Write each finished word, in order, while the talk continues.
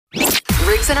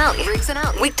and Allie.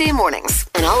 Weekday mornings.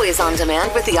 And always on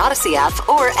demand with the Odyssey app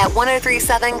or at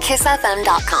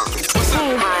 1037kissfm.com.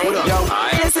 Hey,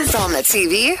 hi. This is on the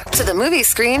TV, to the movie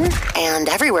screen, and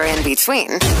everywhere in between.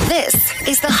 This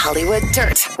is the Hollywood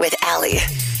Dirt with Allie.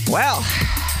 Well,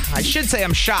 I should say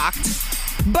I'm shocked,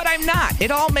 but I'm not.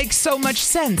 It all makes so much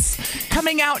sense.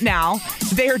 Coming out now,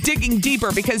 they are digging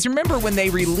deeper because remember when they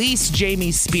released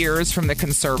Jamie Spears from the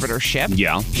conservatorship?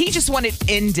 Yeah. He just wanted it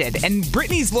ended. And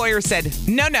Britney's lawyer said,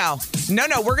 no,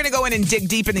 we're going to go in and dig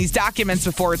deep in these documents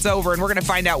before it's over and we're going to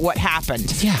find out what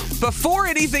happened. Yeah. Before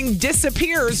anything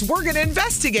disappears, we're going to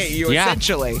investigate you,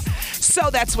 essentially. So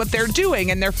that's what they're doing.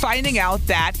 And they're finding out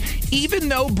that even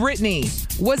though Britney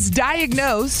was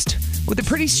diagnosed with a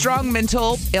pretty strong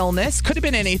mental illness, could have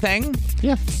been anything.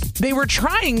 Yeah. They were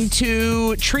trying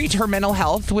to treat her mental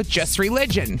health with just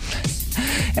religion.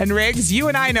 And Riggs, you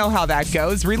and I know how that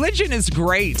goes. Religion is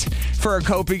great for a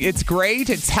coping. It's great.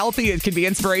 It's healthy. It can be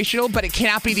inspirational, but it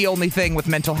cannot be the only thing with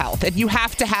mental health. And you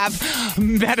have to have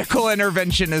medical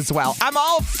intervention as well. I'm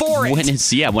all for it. When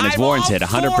it's warranted,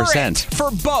 100%.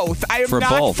 For both. I am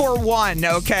not for one,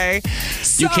 okay?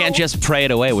 So, you can't just pray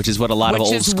it away, which is what a lot of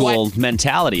old school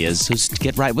mentality is. Just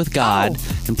get right with God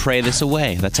and pray this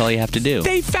away. That's all you have to do.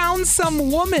 They found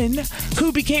some woman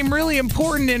who became really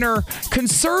important in her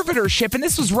conservatorship. And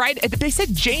this was right. They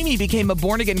said Jamie became a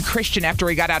born-again Christian after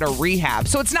he got out of rehab.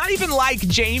 So it's not even like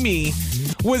Jamie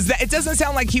was that. It doesn't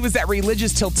sound like he was that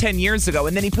religious till 10 years ago.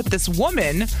 And then he put this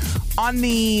woman on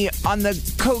the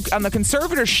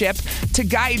conservatorship to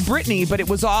guide Britney, but it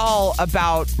was all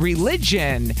about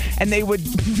religion. And they would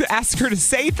ask her to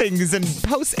say things and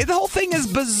post. The whole thing is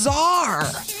bizarre.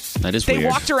 That is weird. They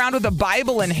walked around with a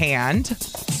Bible in hand.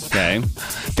 Okay.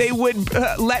 They would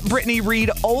let Britney read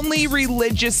only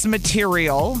religious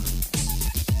material.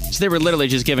 So they were literally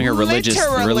just giving her religious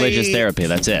therapy.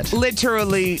 That's it. They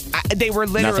were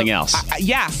literally... Nothing else.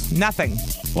 Nothing.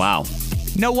 Wow.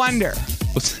 No wonder.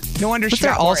 No wonder she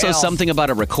got more ill. Was there also ill. something about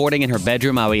a recording in her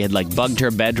bedroom, how he had bugged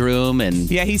her bedroom? And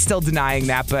yeah, he's still denying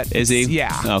that, but... Is he?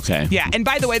 Yeah. Okay. Yeah, and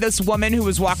by the way, this woman who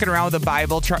was walking around with a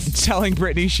Bible telling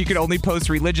Britney she could only post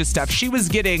religious stuff, she was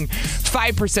getting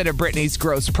 5% of Britney's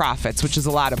gross profits, which is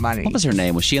a lot of money. What was her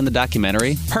name? Was she in the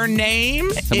documentary? Her name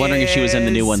I'm wondering if she was in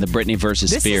the new one, the Britney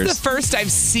versus Spears. This is the first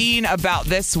I've seen about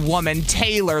this woman,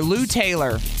 Lou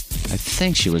Taylor. I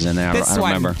think she was in there. I don't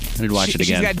remember. I need to watch it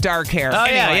again. She's got dark hair. Oh,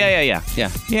 anyway. Yeah.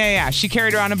 She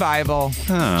carried around a Bible.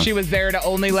 Huh. She was there to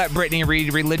only let Britney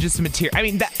read religious material. I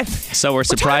mean, so we're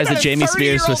surprised that Jamie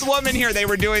Spears was... 30-year-old woman here they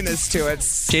were doing this to.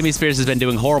 Jamie Spears has been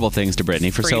doing horrible things to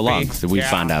Britney for so long that we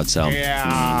found out. So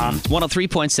yeah.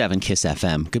 103.7 Kiss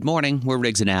FM. Good morning. We're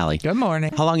Riggs and Allie. Good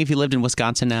morning. How long have you lived in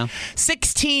Wisconsin now?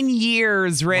 16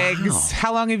 years, Riggs. Wow.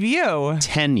 How long have you?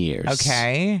 10 years.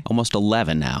 Okay. Almost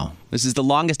 11 now. This is the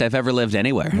longest I've ever lived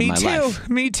anywhere in my life.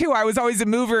 Me too. I was always a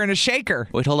mover and a shaker.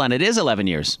 Wait, hold on. It is 11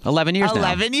 years. 11 years now.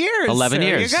 11 years. 11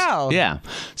 There years. you go. Yeah.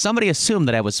 Somebody assumed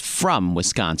that I was from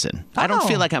Wisconsin. I don't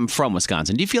feel like I'm from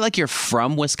Wisconsin. Do you feel like you're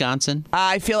from Wisconsin?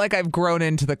 I feel like I've grown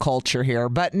into the culture here,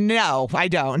 but no, I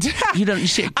don't. You don't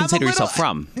consider yourself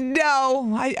from?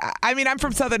 No. I mean, I'm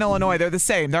from Southern Illinois. They're the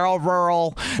same. They're all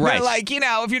rural. Right. They're like,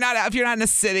 if you're not in a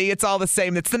city, it's all the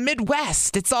same. It's the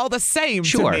Midwest. It's all the same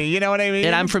to me. You know what I mean?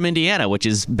 And I'm from Indiana, which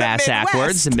is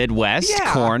backwards, the Midwest,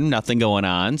 corn, nothing going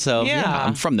on. So yeah,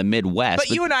 I'm from the Midwest.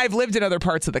 But you and I have lived in other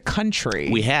parts of the country.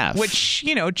 We have. Which,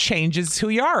 changes who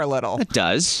you are a little. It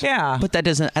does. Yeah. But that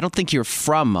doesn't, I don't think you're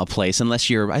from a place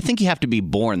unless I think you have to be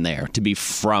born there to be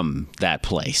from that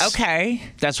place. Okay.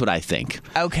 That's what I think.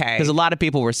 Okay. Because a lot of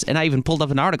people were, and I even pulled up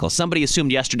an article, somebody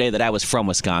assumed yesterday that I was from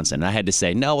Wisconsin. And I had to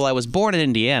say, no, well, I was born in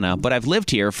Indiana, but I've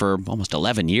lived here for almost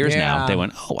 11 years now. They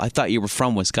went, oh, I thought you were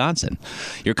from Wisconsin.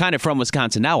 You're kind of from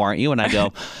Wisconsin now, aren't you? And I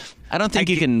go, I don't think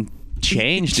you can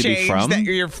change to be from.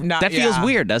 That feels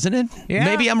weird, doesn't it? Yeah.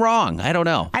 Maybe I'm wrong. I don't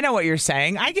know. I know what you're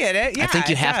saying. I get it. Yeah, I think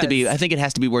I think it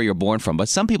has to be where you're born from. But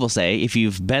some people say if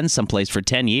you've been someplace for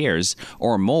 10 years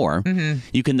or more,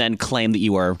 you can then claim that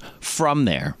you are from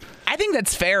there. I think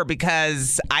that's fair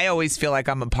because I always feel like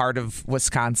I'm a part of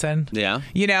Wisconsin. Yeah.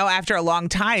 After a long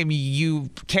time, you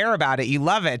care about it. You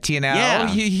love it,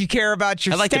 Yeah. You care about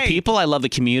your state. I like the people. I love the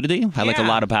community. I like a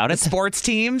lot about it. The sports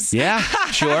teams. Yeah,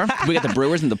 sure. We got the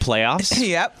Brewers in the playoffs.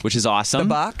 Yep. Which is awesome.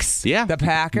 The Bucks. Yeah. The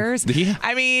Packers. Yeah.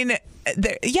 I mean,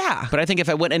 yeah. But I think if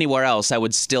I went anywhere else, I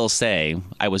would still say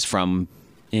I was from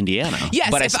Indiana.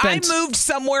 Yes, but if I moved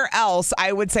somewhere else,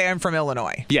 I would say I'm from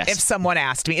Illinois. Yes. If someone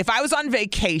asked me. If I was on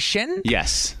vacation.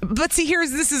 Yes. But see,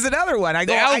 this is another one. I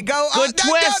go, good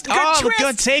twist. Good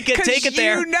good. Take it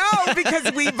there. You know,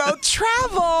 because we both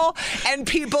travel, and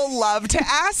people love to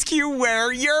ask you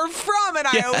where you're from, and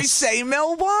I always say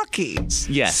Milwaukee.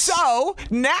 Yes. So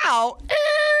now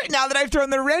that I've thrown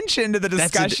the wrench into the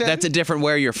discussion. That's a different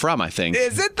where you're from, I think.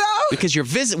 Is it, though? Because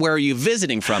where are you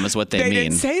visiting from is what they mean. They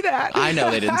didn't say that. I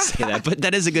know they didn't say that, but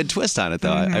that is a good twist on it,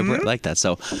 though. I like that.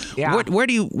 So yeah.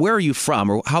 where are you from,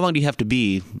 or how long do you have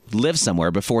to live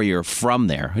somewhere before you're from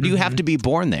there? Or do you have to be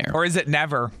born there? Or is it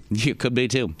never? You could be,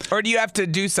 too. Or do you have to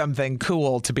do something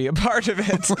cool to be a part of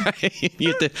it? Right.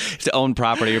 You have to own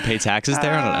property or pay taxes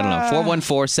there? I don't know.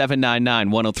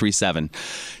 414-799-1037.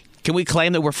 Can we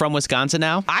claim that we're from Wisconsin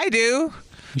now? I do.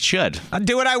 We should. I'll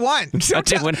do what I want. Don't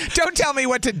tell me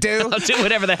what to do. I'll do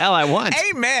whatever the hell I want.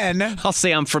 Amen. I'll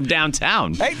say I'm from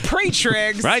downtown. Hey, preach,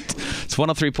 Riggs. Right? It's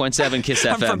 103.7 KISS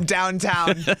FM. I'm from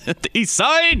downtown. The East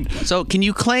Side. So can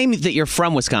you claim that you're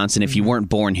from Wisconsin if you weren't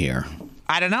born here?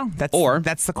 I don't know.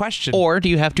 That's the question. Or do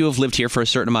you have to have lived here for a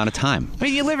certain amount of time? I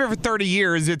mean, you live here for 30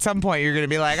 years. At some point, you're going to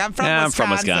be like, I'm from Wisconsin. I'm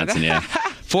from Wisconsin, yeah.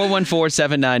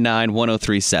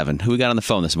 414-799-1037. Who we got on the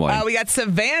phone this morning? We got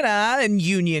Savannah in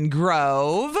Union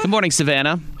Grove. Good morning,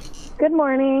 Savannah. Good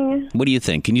morning. What do you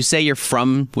think? Can you say you're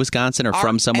from Wisconsin or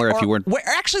from somewhere if you weren't?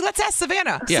 Actually, let's ask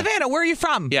Savannah. Yeah. Savannah, where are you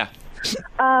from? Yeah.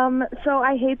 So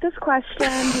I hate this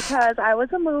question because I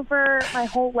was a mover my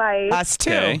whole life. Us too.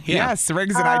 Okay, yeah. Yes,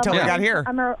 Riggs and I totally got here.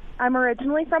 I'm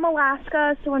originally from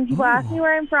Alaska, so when people ask me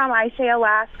where I'm from, I say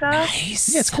Alaska.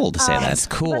 Nice. Yeah, it's cool to say that. That's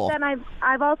cool. But then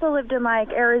I've also lived in like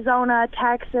Arizona,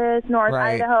 Texas, North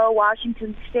Idaho,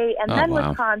 Washington State, and then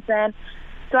Wisconsin.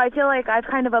 So I feel like I've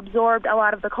kind of absorbed a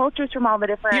lot of the cultures from all the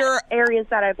different areas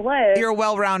that I've lived. You're a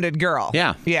well-rounded girl.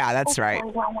 Yeah. Yeah, that's right.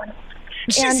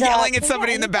 She's yelling at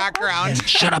somebody in the background.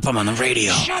 Shut up, I'm on the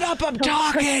radio. Shut up, I'm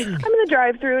talking. I'm in the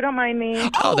drive-thru, don't mind me.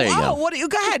 Oh, there you go.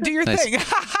 Go ahead, do your thing.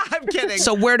 I'm kidding.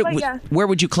 So where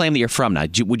would you claim that you're from now?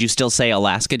 Would you still say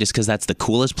Alaska just because that's the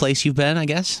coolest place you've been, I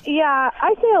guess? Yeah,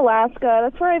 I say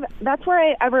Alaska. That's where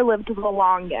I ever lived the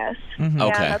longest. Mm-hmm. Yeah,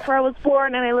 okay. That's where I was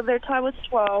born, and I lived there till I was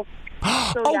 12.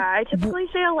 So yeah, I typically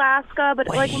say Alaska, but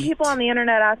like when people on the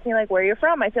internet ask me like where you're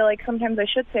from, I feel like sometimes I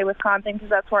should say Wisconsin because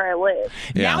that's where I live.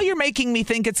 Yeah. Now you're making me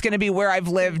think it's going to be where I've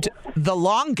lived the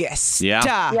longest.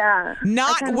 Yeah. Yeah.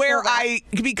 Not where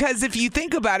because if you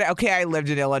think about it, okay, I lived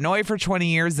in Illinois for 20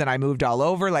 years, then I moved all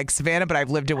over like Savannah, but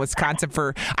I've lived in Wisconsin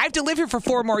I have to live here for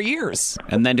 4 more years.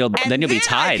 And then you'll be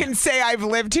tied. I can say I've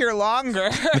lived here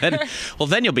longer.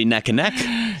 then you'll be neck and neck.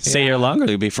 Say you're longer,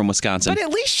 you'll be from Wisconsin. But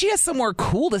at least she has somewhere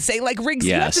cool to say. Like Riggs,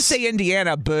 you have to say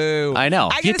Indiana, boo. I know.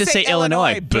 You have to say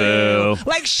Illinois, boo.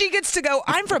 Like she gets to go,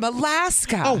 I'm from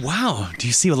Alaska. Oh, wow. Do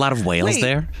you see a lot of whales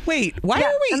there? Wait, why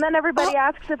are we? And then everybody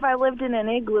asks if I lived in an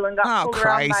igloo and got pulled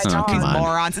around by dogs. These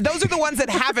morons. Those are the ones that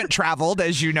haven't traveled,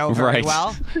 as you know very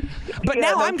well. But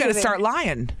now I'm going to start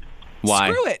lying.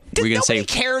 Why? Screw it. Nobody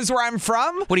cares where I'm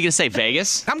from. What are you going to say,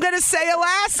 Vegas? I'm going to say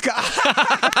Alaska.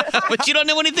 But you don't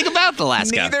know anything about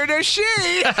Alaska. Neither does she.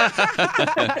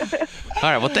 All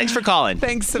right, well, thanks for calling.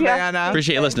 Thanks, Savannah. Yeah.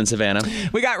 Appreciate you listening, Savannah.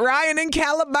 We got Ryan in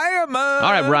Calabama.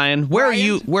 All right, Ryan. Where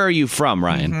are you from,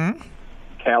 Ryan? Mm-hmm.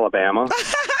 Calabama.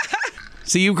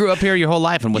 So you grew up here your whole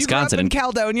life in Wisconsin. You grew up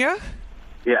in Caledonia?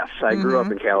 Yes, I grew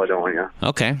up in Caledonia.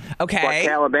 Okay. But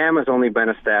Calabama's only been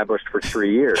established for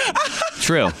 3 years.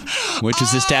 True. Which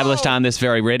is established on this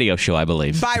very radio show, I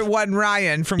believe. By one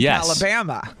Ryan from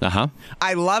Calabama. Uh-huh.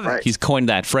 I love it. He's coined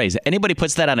that phrase. Anybody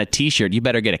puts that on a T-shirt, you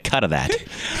better get a cut of that.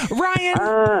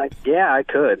 Ryan? Yeah, I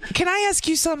could. Can I ask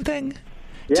you something?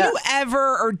 Yeah.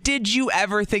 Did you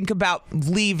ever think about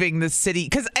leaving the city?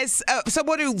 Because as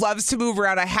someone who loves to move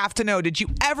around, I have to know, did you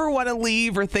ever want to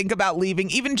leave or think about leaving,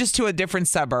 even just to a different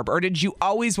suburb? Or did you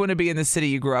always want to be in the city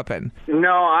you grew up in?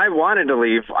 No, I wanted to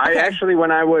leave. Okay. I actually,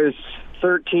 when I was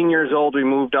 13 years old, we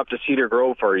moved up to Cedar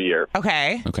Grove for a year.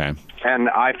 Okay.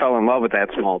 And I fell in love with that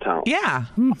small town. Yeah,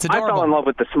 it's adorable. I fell in love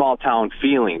with the small town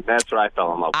feeling. That's what I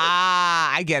fell in love with.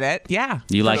 Ah, I get it. Yeah.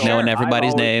 You like knowing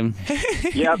everybody's name?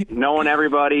 Yep, knowing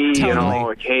everybody. Totally. You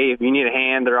know, hey, if you need a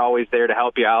hand, they're always there to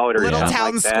help you out. Or Little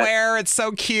town like square. It's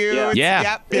so cute.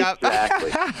 Yeah. Yep.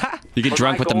 Exactly. You get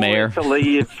drunk with the mayor. To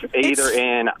leave either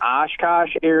in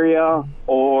Oshkosh area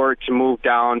or to move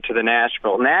down to the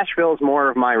Nashville. Nashville is more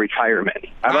of my retirement.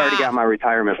 I've already got my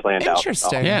retirement planned out.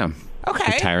 Interesting. Yeah.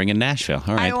 Okay. Retiring in Nashville.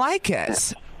 All right. I like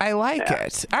it. All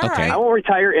right. I won't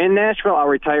retire in Nashville. I'll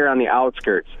retire on the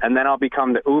outskirts, and then I'll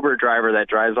become the Uber driver that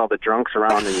drives all the drunks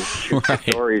around and shoots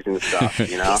stories and stuff.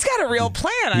 You know, he's got a real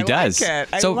plan. He does. Like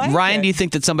it. So, Ryan, do you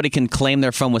think that somebody can claim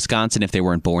they're from Wisconsin if they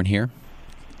weren't born here?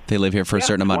 They live here for a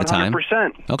certain amount of time?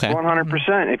 100%. Okay.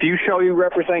 100%. If you show you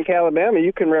represent Alabama,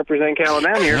 you can represent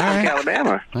Alabama here from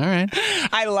Alabama. All right.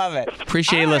 I love it.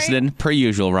 Appreciate you listening, per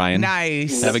usual, Ryan.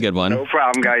 Nice. Have a good one. No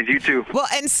problem, guys. You too. Well,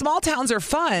 and small towns are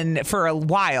fun for a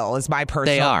while, is my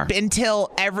personal. They are.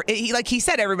 Until, like he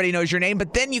said, everybody knows your name,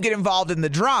 but then you get involved in the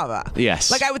drama.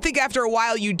 Yes. Like, I would think after a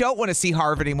while you don't want to see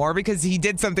Harv anymore because he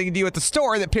did something to you at the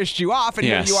store that pissed you off, and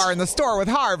here you are in the store with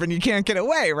Harv, and you can't get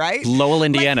away, right? Lowell,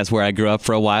 Indiana is where I grew up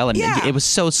for a while, and it was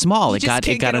so small. It got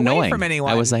annoying. Away from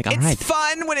anyone. I was like, all right. It's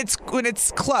fun when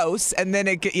it's close, and then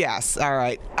yes. All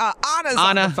right. Anna's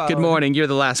on the phone. Good morning. You're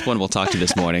the last one we'll talk to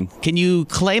this morning. Can you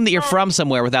claim that you're from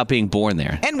somewhere without being born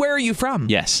there? And where are you from?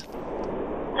 Yes.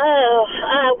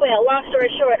 Well, long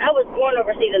story short, I was born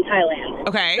overseas in Thailand.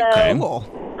 Okay, cool.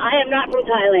 I am not from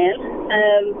Thailand.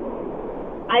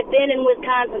 I've been in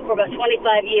Wisconsin for about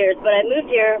 25 years, but I moved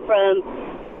here from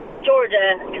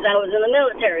Georgia because I was in the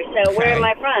military. So where am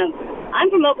I from? I'm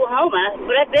from Oklahoma,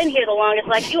 but I've been here the longest,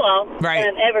 like you all, than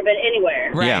I've ever been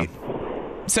anywhere. Right.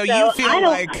 Yeah. So you feel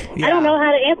I don't know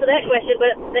how to answer that question,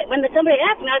 but when somebody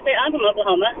asks me, I say I'm from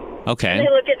Oklahoma. Okay. And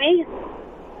they look at me.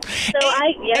 So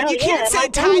and you can't say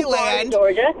Thailand.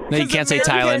 Georgia. No, you can't say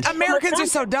Thailand. Americans are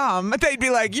so dumb. They'd be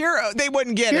like, they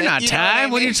wouldn't get it. You're not Thai.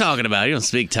 What are you talking about? You don't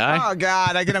speak Thai. Oh,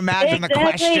 God. I can imagine the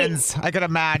questions. I can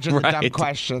imagine the dumb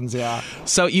questions, yeah.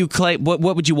 So you claim, what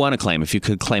would you want to claim if you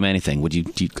could claim anything? Would you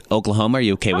Oklahoma? Are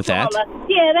you okay with that?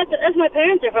 Yeah, that's my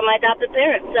parents are from my adopted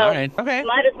parents. So all right. Okay.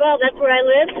 Might as well. That's where I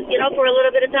lived, for a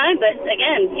little bit of time. But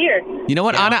again, here. You know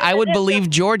what, Anna? I would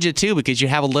believe Georgia, too, because you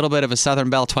have a little bit of a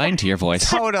Southern Belle twang to your voice.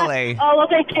 Totally. Oh, well,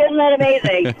 thank you. Isn't that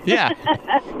amazing? Yeah.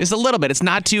 Just a little bit. It's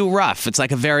not too rough. It's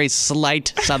like a very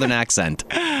slight Southern accent.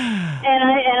 And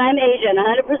I'm Asian,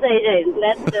 100% Asian.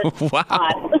 That's just wow.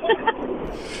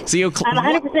 odd. So I'm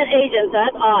 100% Asian, so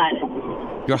that's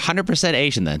odd. You're 100%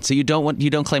 Asian then. So you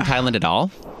don't claim Thailand at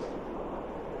all?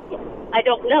 I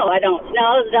don't know. I don't. No,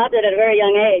 I was adopted at a very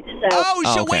young age.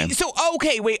 So.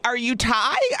 Wait. Are you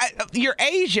Thai? You're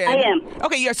Asian. I am.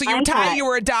 Okay, yeah. So you're Thai. You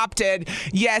were adopted.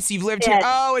 Yes, you've lived here.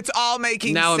 Oh, it's all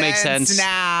making sense. Now it makes sense.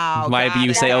 Now. Why do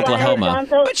you say Oklahoma?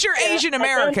 But you're Asian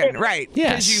American, right?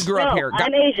 Yes. Because you grew up here.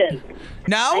 I'm Asian.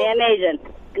 No? I am Asian.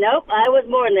 Nope, I was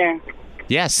born there.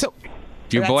 Yes. So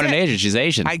you're born in Asia. She's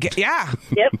Asian. Yeah.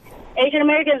 Yep. Asian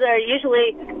Americans are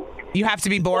usually. You have to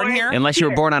be born here? Unless you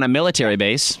were born on a military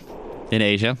base in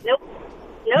Asia. Nope.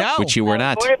 No. Which you were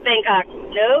not. Born in Bangkok.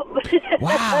 Nope.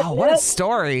 Wow, what a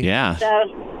story. Yeah.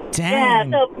 So,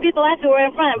 dang. Yeah, so people ask me where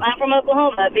I'm from. I'm from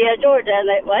Oklahoma via Georgia. And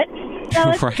they, what? So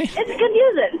it's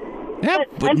confusing. Yeah,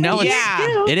 but no,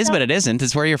 it is, but it isn't.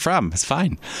 It's where you're from. It's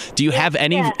fine. Do you have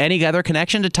any other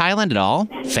connection to Thailand at all?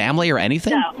 Family or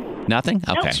anything? No. Nothing?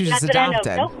 Okay. Nope. She's just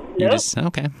adopted. Nope.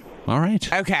 Okay. All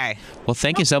right. Okay. Well,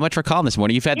 thank you so much for calling this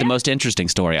morning. You've had the most interesting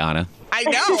story, Anna. I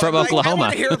know. From Oklahoma. I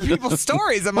want to hear people's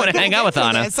stories. I want to hang out with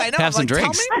Anna. I know. Have some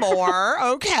drinks. Tell me more.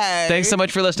 Okay. Thanks so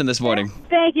much for listening this morning.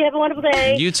 Thank you. Have a wonderful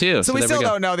day. You too. So we still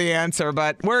don't know the answer,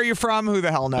 but where are you from? Who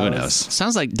the hell knows? Who knows?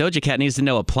 Sounds like Doja Cat needs to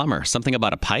know a plumber. Something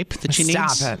about a pipe that she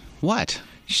needs. Stop it. What?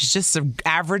 She's just an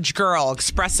average girl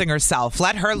expressing herself.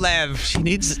 Let her live. She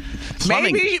needs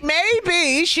plumbing.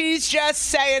 Maybe she's just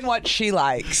saying what she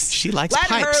likes. She likes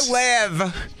pipes. Let her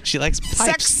live. She likes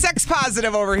pipes. Sex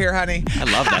positive over here, honey. I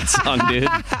love that song, dude.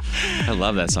 I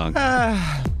love that song.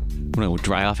 I'm going to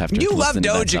dry off after you love listening to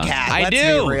that Doja song. Cat. I Let's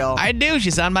do. Be real. I do.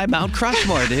 She's on my Mount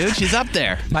Crushmore, dude. She's up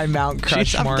there. My Mount Crushmore.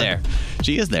 She's up there.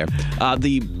 She is there.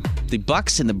 The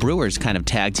Bucks and the Brewers kind of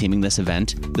tag teaming this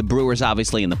event. The Brewers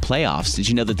obviously in the playoffs. Did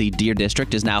you know that the Deer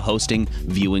District is now hosting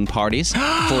viewing parties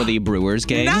for the Brewers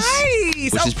games?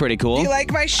 Nice! Which is pretty cool. Do you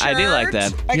like my shirt? I do like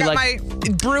that. I got my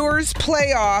Brewers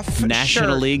playoff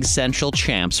National shirt, League Central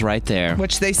champs right there.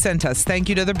 which they sent us. Thank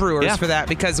you to the Brewers for that,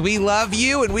 because we love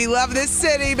you and we love this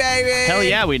city, baby. Hell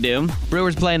yeah, we do.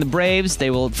 Brewers playing the Braves.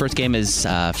 First game is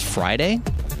Friday.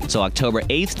 So October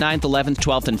 8th, 9th, 11th,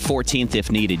 12th, and 14th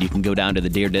if needed. You can go down to the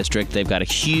Deer District. They've got a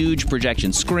huge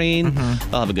projection screen.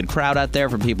 They'll have a good crowd out there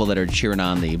for people that are cheering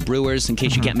on the Brewers in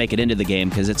case you can't make it into the game,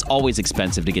 because it's always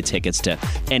expensive to get tickets to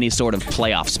any sort of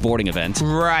playoff sporting event.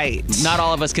 Right. Not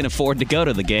all of us can afford to go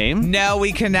to the game. No,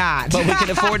 we cannot. But we can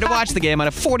afford to watch the game on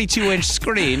a 42-inch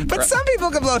screen. But some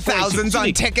people can blow thousands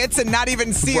on tickets and not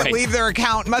even see it leave their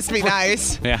account. Must be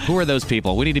nice. Yeah, who are those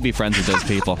people? We need to be friends with those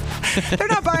people. They're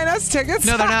not buying us tickets.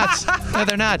 No, they're not. No,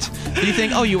 they're not. You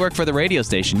think, you work for the radio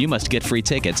station, you must get free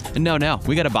tickets. No,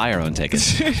 we got to buy our own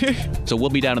tickets. So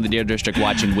we'll be down in the Deer District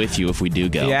watching with you if we do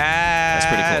go. Yeah. That's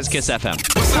pretty cool. It's Kiss FM.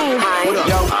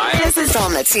 Hi. This is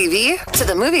on the TV, to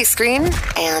the movie screen,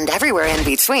 and everywhere in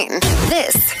between.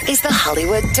 This is the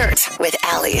Hollywood Dirt with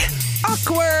Allie.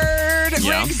 Awkward. weird?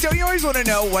 Yeah. Riggs, don't you always want to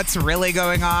know what's really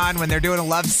going on when they're doing a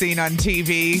love scene on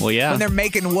TV? Well, yeah. When they're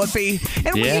making whoopee.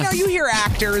 And, you hear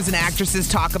actors and actresses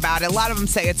talk about it. A lot of them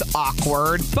say it's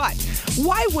awkward. But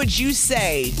why would you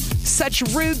say such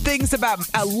rude things about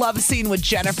a love scene with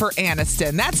Jennifer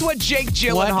Aniston? That's what Jake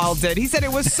Gyllenhaal did. He said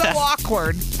it was so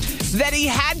awkward that he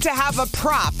had to have a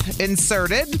prop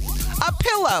inserted, a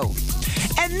pillow.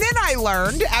 And then I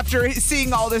learned, after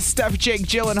seeing all this stuff Jake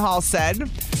Gyllenhaal said,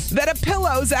 that a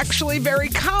pillow is actually very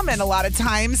common a lot of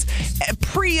times,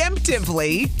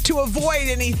 preemptively, to avoid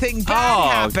anything bad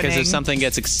happening. Because if something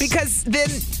gets... because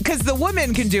the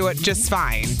women can do it just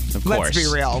fine. Of Let's course. be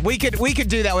real. We could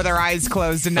do that with our eyes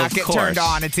closed and not get turned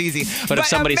on. It's easy. But if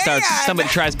somebody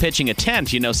tries pitching a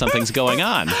tent, you know something's going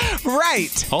on.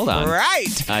 Right. Hold on.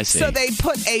 Right. I see. So they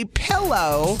put a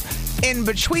pillow in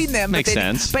between them. Makes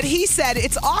sense. But he said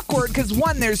it's awkward because,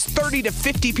 one, there's 30 to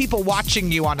 50 people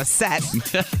watching you on a set.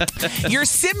 You're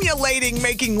simulating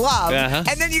making love,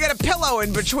 and then you got a pillow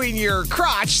in between your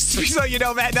crotch so you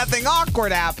know that nothing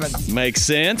awkward happens. Makes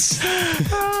sense.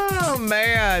 Oh,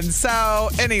 man. So,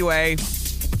 anyway...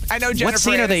 I know Jennifer. What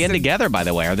scene are they in together, by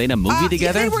the way? Are they in a movie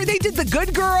together? Yeah, they did The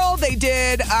Good Girl. They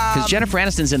did... Because Jennifer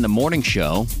Aniston's in The Morning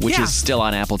Show, which is still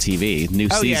on Apple TV. New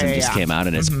season just came out,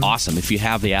 and it's awesome. If you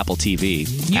have the Apple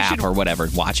TV app or whatever,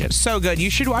 watch it. So good. You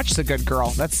should watch The Good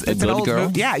Girl. It's an old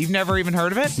movie. Yeah, you've never even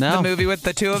heard of it? No. The movie with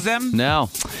the two of them? No.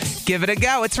 Give it a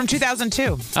go. It's from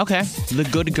 2002. Okay. The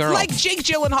Good Girl. Like Jake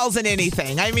Gyllenhaal's in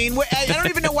anything. I mean, I don't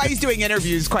even know why he's doing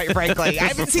interviews, quite frankly. I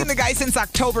haven't seen the guy since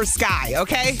October Sky,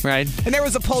 okay? Right. And there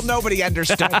was a poll nobody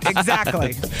understood.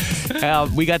 Exactly.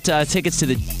 We got tickets to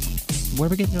the... Where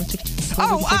are we getting tickets?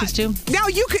 Tickets to? Now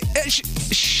you could...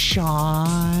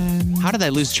 Sean... How did I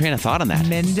lose train of thought on that?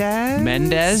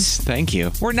 Mendez? Thank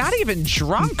you. We're not even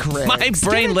drunk, Rick. My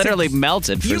brain literally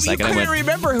melted for a second. You couldn't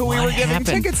remember who we were giving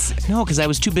tickets. No, because I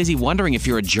was too busy wondering if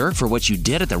you're a jerk for what you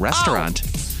did at the restaurant.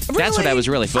 Really? That's what I was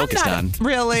really focused on.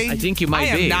 Really? I think you might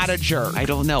be. I am not a jerk. I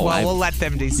don't know. Well, we'll let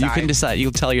them decide. You can decide.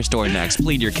 You'll tell your story next.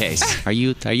 Plead your case. Are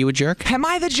you a jerk? Am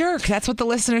I the jerk? That's what the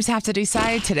listeners have to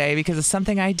decide today because of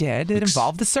something I did that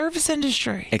involved the service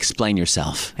industry. Explain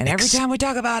yourself. And every time we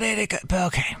talk about it,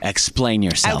 okay. Explain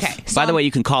yourself. Okay. By the way,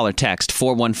 you can call or text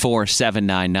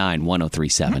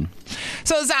 414-799-1037.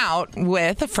 So I was out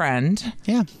with a friend.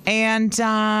 Yeah. And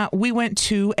we went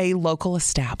to a local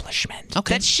establishment.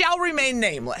 Okay. That shall remain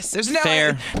nameless. There's no...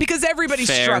 Fair. Because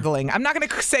everybody's struggling. I'm not going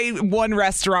to say one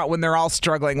restaurant when they're all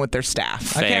struggling with their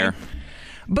staff. Okay? Fair.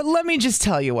 But let me just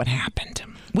tell you what happened.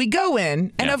 We go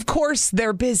in, and of course,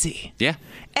 they're busy. Yeah.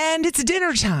 And it's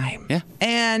dinner time. Yeah.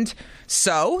 And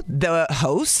so the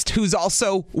host, who's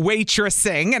also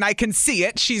waitressing, and I can see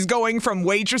it, she's going from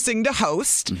waitressing to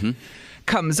host,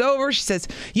 comes over. She says,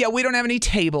 yeah, we don't have any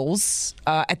tables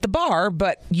at the bar,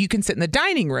 but you can sit in the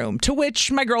dining room. To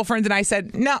which my girlfriend and I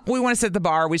said, no, we want to sit at the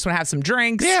bar. We just want to have some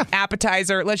drinks,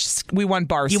 appetizer. We want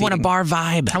bar seating. You want a bar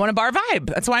vibe. I want a bar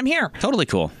vibe. That's why I'm here. Totally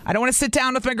cool. I don't want to sit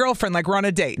down with my girlfriend like we're on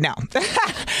a date. No.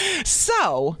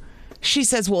 So... she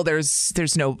says, well,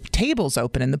 there's no tables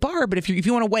open in the bar, but if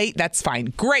you want to wait, that's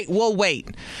fine. Great, we'll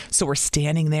wait. So we're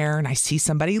standing there, and I see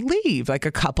somebody leave, like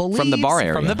a couple leaves. From the bar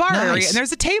area. From the bar area, and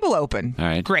there's a table open. All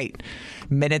right. Great.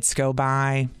 Minutes go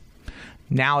by.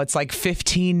 Now it's like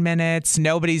 15 minutes.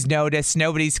 Nobody's noticed.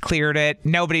 Nobody's cleared it.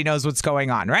 Nobody knows what's going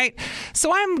on, right?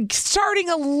 So I'm starting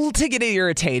to get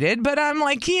irritated, but I'm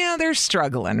like, yeah, they're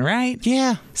struggling, right?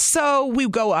 Yeah. So we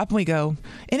go up and we go,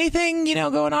 anything,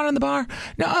 going on in the bar?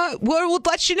 No, we'll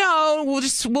let you know.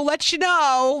 We'll let you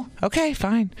know. Okay,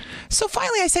 fine. So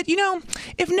finally I said,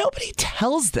 if nobody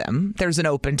tells them there's an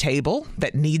open table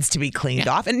that needs to be cleaned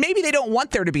off, and maybe they don't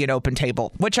want there to be an open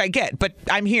table, which I get, but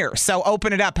I'm here. So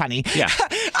open it up, honey. Yeah.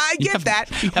 I get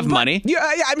that. You have money. Yeah,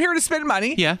 I'm here to spend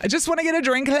money. Yeah. I just want to get a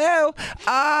drink. Hello.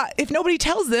 If nobody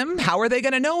tells them, how are they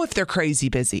going to know if they're crazy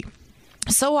busy?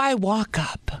 So I walk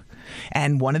up,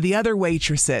 and one of the other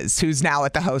waitresses, who's now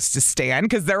at the hostess stand,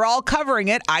 because they're all covering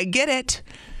it, I get it.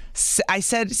 I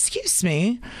said, excuse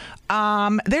me,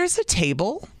 there's a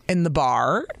table in the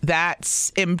bar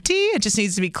that's empty. It just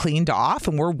needs to be cleaned off,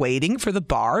 and we're waiting for the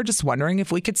bar, just wondering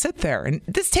if we could sit there. And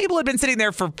this table had been sitting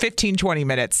there for 15, 20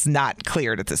 minutes, not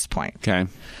cleared at this point. Okay.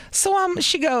 So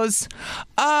she goes,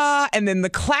 and then the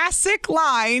classic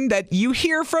line that you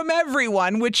hear from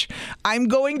everyone, which I'm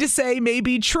going to say may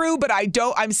be true, but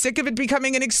I'm sick of it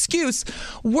becoming an excuse.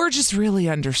 We're just really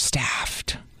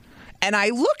understaffed. And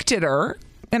I looked at her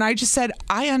and I just said,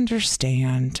 I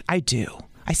understand. I do.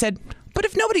 I said, but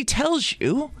if nobody tells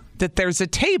you that there's a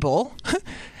table,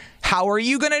 how are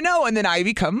you going to know? And then I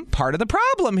become part of the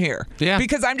problem here. Yeah.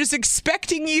 Because I'm just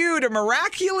expecting you to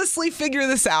miraculously figure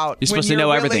this out. You're supposed to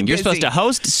know everything. You're supposed to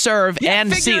host, serve,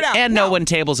 and see, and know when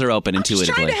tables are open intuitively. I'm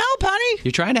just trying to help, honey.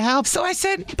 You're trying to help. So I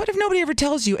said, but if nobody ever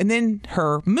tells you, and then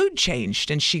her mood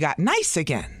changed and she got nice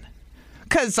again.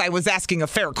 Because I was asking a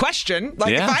fair question.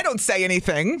 Like, if I don't say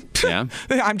anything,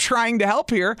 I'm trying to help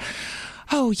here.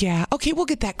 Oh, yeah. Okay, we'll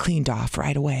get that cleaned off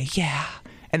right away. Yeah.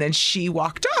 And then she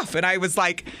walked off. And I was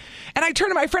like, and I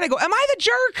turned to my friend. I go, am I the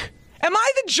jerk? Am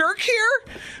I the jerk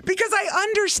here? Because I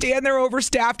understand they're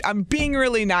overstaffed. I'm being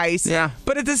really nice. Yeah.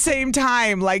 But at the same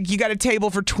time, like, you got a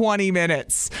table for 20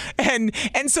 minutes. And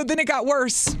so then it got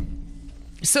worse.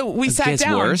 So we sat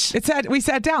down. Worse. We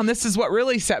sat down. This is what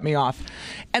really set me off.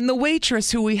 And the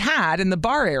waitress who we had in the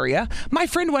bar area, my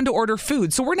friend wanted to order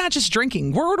food. So we're not just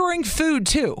drinking. We're ordering food,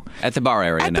 too. At the bar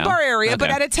area At the bar area, but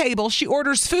at a table. She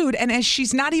orders food. And as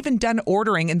she's not even done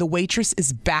ordering, and the waitress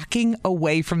is backing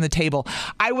away from the table,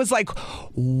 I was like,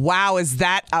 wow, is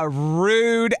that a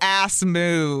rude-ass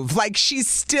move? Like, she's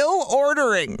still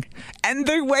ordering. And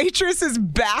the waitress is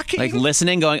backing. Like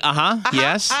listening, going,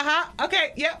 yes.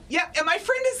 Okay, yep. And my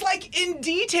friend is like in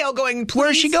detail going, please.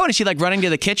 Where is she going? Is she like running to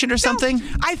the kitchen or something?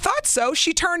 I thought so.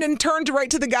 She turned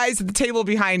right to the guys at the table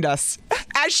behind us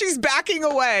as she's backing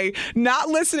away, not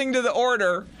listening to the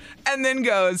order, and then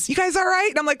goes, you guys all right?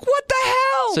 And I'm like, what the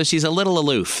hell? So she's a little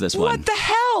aloof, this one. What the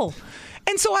hell?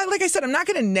 And so, like I said, I'm not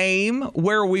going to name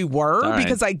where we were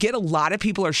because I get a lot of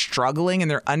people are struggling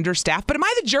and they're understaffed. But am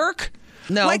I the jerk?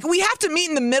 No. Like, we have to meet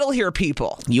in the middle here,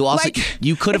 people. You also,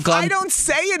 you could have gone. I don't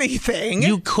say anything.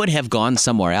 You could have gone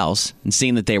somewhere else and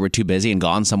seen that they were too busy and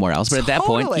gone somewhere else. But at that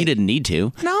point, you didn't need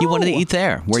to. No. You wanted to eat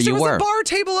there where you were. There was a bar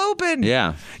table open.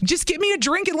 Yeah. Just get me a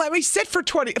drink and let me sit for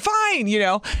 20. Fine, you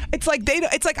know. It's like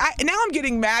now I'm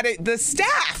getting mad at the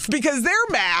staff because they're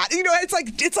mad. You know,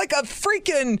 it's like a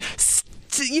freaking.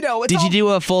 You know, did you do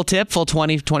a full tip, full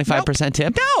 25%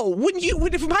 tip? No.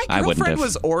 If my girlfriend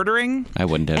was ordering, I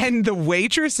wouldn't have. And the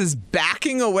waitress is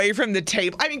backing away from the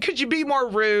table. I mean, could you be more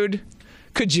rude?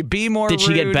 Could you be more rude? Did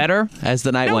she get better as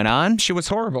the night went on? She was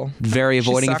horrible. Very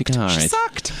avoiding. She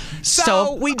sucked.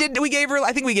 So we gave her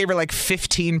like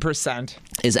 15%.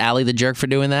 Is Allie the jerk for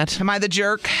doing that? Am I the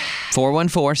jerk?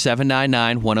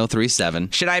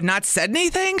 414-799-1037. Should I have not said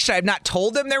anything? Should I have not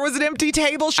told them there was an empty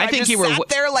table? Should I think you sat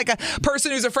there like a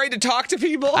person who's afraid to talk to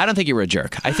people? I don't think you were a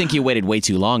jerk. I think you waited way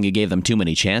too long. You gave them too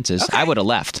many chances. Okay. I would have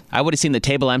left. I would have seen the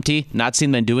table empty, not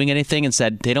seen them doing anything, and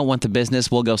said, they don't want the business,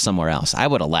 we'll go somewhere else. I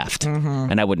would have left.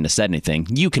 And I wouldn't have said anything.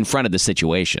 You confronted the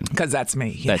situation. Because that's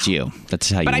me. Yeah. That's you. That's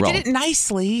how you roll. But I did it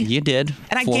nicely. You did.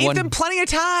 And I gave them plenty of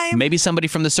time. Maybe somebody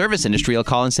from the service industry will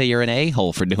call and say you're an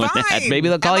a-hole for doing that. Maybe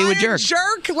they'll call you a jerk.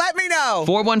 Let me know.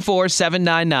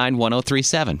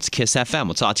 414-799-1037. It's Kiss FM.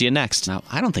 We'll talk to you next. Now,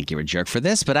 I don't think you're a jerk for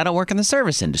this, but I don't work in the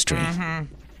service industry.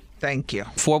 Thank you.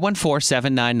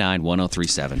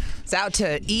 414-799-1037. It's out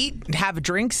to eat, have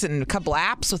drinks, and a couple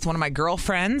apps with one of my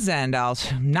girlfriends, and I'm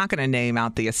not going to name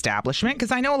out the establishment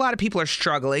because I know a lot of people are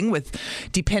struggling with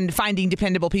finding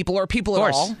dependable people or people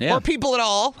at all. Yeah. Or people at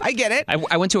all. I get it.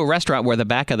 I went to a restaurant where the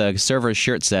back of the server's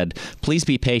shirt said, please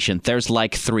be patient. There's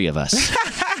like 3 of us.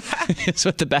 It's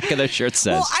what the back of the shirt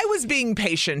says. Well, I was being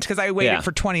patient because I waited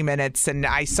for 20 minutes and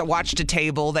I watched a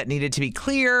table that needed to be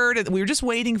cleared. We were just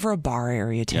waiting for a bar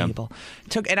area table.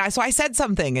 So I said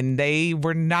something and they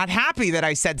were not happy that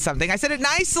I said something. I said it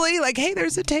nicely, like, hey,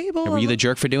 there's a table. Were you the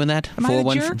jerk for doing that?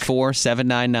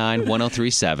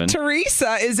 414-799-1037.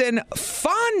 Teresa is in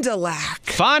Fond du Lac.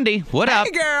 Fondy, what up?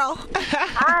 Hey, girl.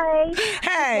 Hi.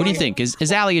 Hey. What do you think?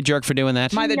 Is Allie a jerk for doing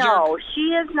that? Am I the jerk? No,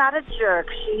 she is not a jerk.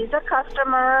 She's a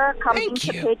customer coming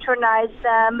to patronize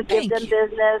them, give them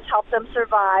business, help them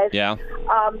survive. Yeah.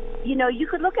 You know, you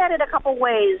could look at it a couple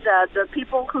ways. The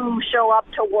people who show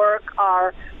up to work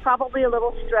are probably a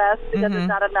little stressed because there's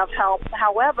not enough help.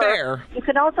 However, you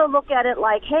can also look at it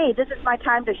like, hey, this is my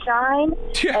time to shine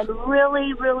and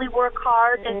really, really work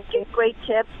hard and get great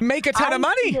tips. Make a ton of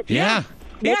money. Yeah.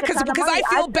 Yeah, because I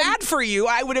feel bad for you.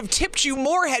 I would have tipped you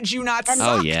more had you not sucked.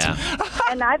 Oh, yeah.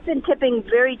 And I've been tipping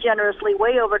very generously,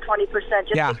 way over 20%,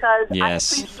 just because I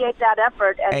appreciate that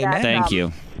effort. And that, Thank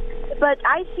you. But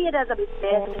I see it as a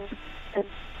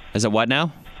As a what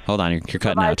now? Hold on, you're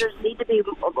cutting out. Supervisors need to be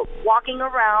walking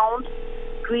around,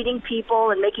 greeting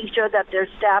people, and making sure that their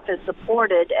staff is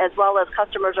supported as well as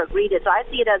customers are greeted. So I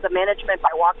see it as a management by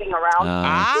walking around.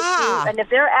 And if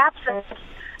they're absent,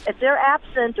 if they're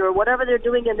absent or whatever they're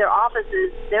doing in their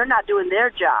offices, they're not doing their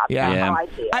job. Yeah. That's how I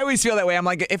see it. I always feel that way. I'm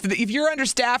like, if you're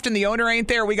understaffed and the owner ain't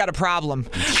there, we got a problem.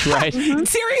 Right.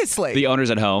 Seriously. The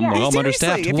owner's at home. Yeah. Well, I'm Seriously,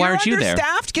 understaffed. if Why you're aren't you there?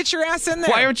 Understaffed, get your ass in there.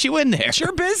 Why aren't you in there? It's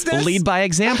your business. Lead by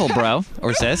example, bro.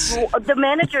 Or sis. Well, the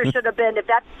manager should have been, if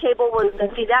that table was,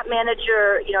 that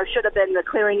manager, should have been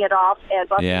clearing it off and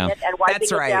busting it and wiping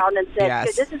it down and said,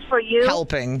 this is for you.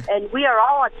 Helping. And we are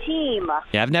all a team.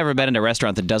 Yeah, I've never been in a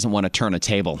restaurant that doesn't want to turn a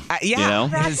table.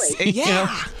 Exactly.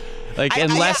 Yeah.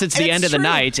 Unless it's the end of the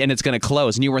night and it's going to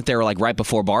close, and you weren't there right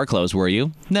before bar close, were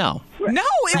you? No. No,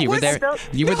 you were there.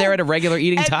 You were there at a regular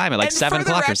eating time at 7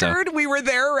 o'clock or so. For the record, we were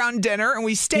there around dinner, and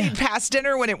we stayed past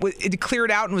dinner when it cleared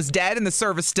out and was dead, and the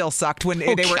service still sucked when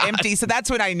they were empty. So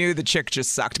that's when I knew the chick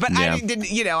just sucked. But I didn't.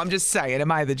 I'm just saying,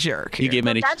 am I the jerk?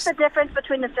 That's the difference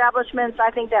between establishments,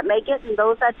 I think, that make it and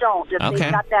those that don't. If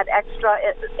they've got that extra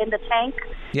in the tank,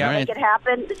 make it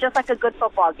happen. It's just like a good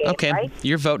football game, right?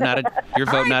 Your vote not a jerk.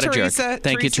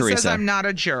 Thank you, Teresa. Says I'm not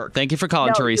a jerk. Thank you for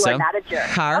calling, Teresa. You are not a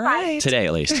jerk. All right. Today,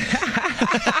 at least.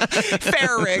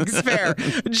 Fair, Riggs, fair.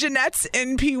 Jeanette's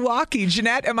in Pewaukee.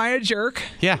 Jeanette, am I a jerk?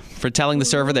 Yeah, for telling the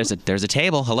server there's a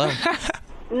table. Hello.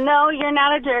 No, you're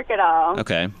not a jerk at all.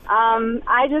 Okay.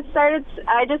 I just started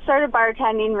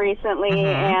bartending recently,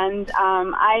 and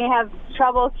I have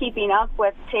trouble keeping up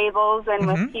with tables and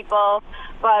with people.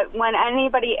 But when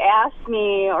anybody asks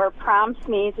me or prompts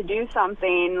me to do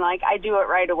something, I do it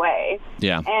right away.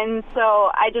 Yeah. And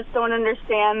so I just don't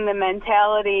understand the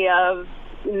mentality of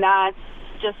not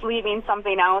just leaving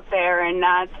something out there and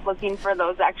not looking for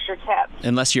those extra tips.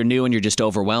 Unless you're new and you're just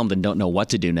overwhelmed and don't know what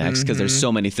to do next because there's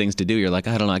so many things to do. You're like,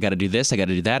 I don't know, I got to do this, I got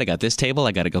to do that, I got this table,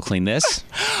 I got to go clean this.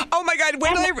 Oh my God,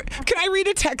 can I read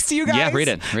a text to you guys? Yeah, read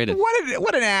it.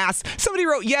 What an ass. Somebody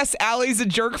wrote, yes, Allie's a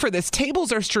jerk for this.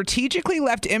 Tables are strategically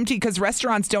left empty because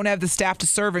restaurants don't have the staff to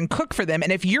serve and cook for them.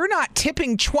 And if you're not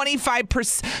tipping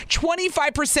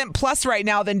 25% plus right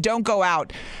now, then don't go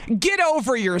out. Get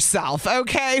over yourself,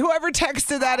 okay? Whoever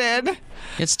texted that in.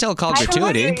 It's still called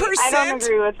gratuity. I don't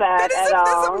agree with that That's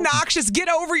all. obnoxious. Get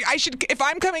over. If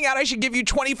I'm coming out, I should give you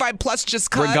 25 plus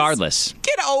just cause. Regardless.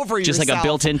 Get over just yourself. Just like a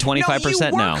built-in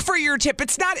 25%. No, you work for your tip.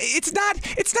 It's not. It's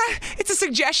a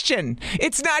suggestion.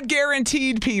 It's not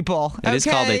guaranteed, people. It is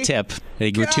called a tip,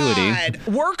 a gratuity. God,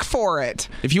 work for it.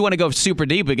 If you want to go super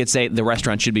deep, we could say the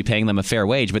restaurant should be paying them a fair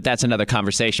wage, but that's another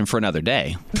conversation for another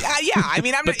day. Yeah, I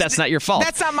mean, but that's not your fault.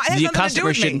 That's not my. The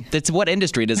customer should. That's what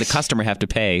industry does a customer have to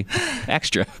pay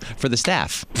extra for the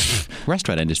staff?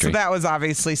 Restaurant industry. So that was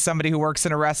obviously somebody who works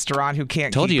in a restaurant who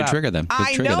can't. Told keep you up. Trigger them.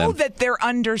 I know that they're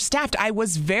understaffed. I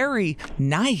was very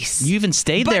nice. You even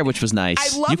stayed there, which was nice.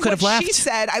 I love you could have left. She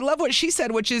said. I love what she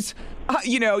said, which is,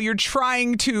 you're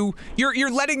trying to,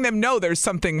 you're letting them know there's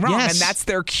something wrong, and that's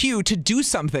their cue to do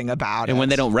something about it. And when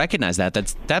they don't recognize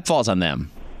that falls on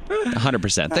them.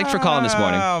 100%. Thanks for calling this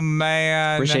morning. Oh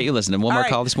man, appreciate you listening. One more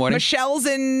call this morning. Michelle's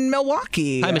in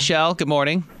Milwaukee. Hi, Michelle. Good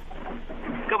morning.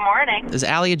 Good morning. Is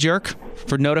Allie a jerk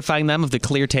for notifying them of the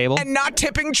clear table and not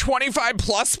tipping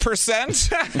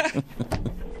 25%+?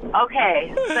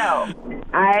 Okay, so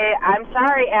I'm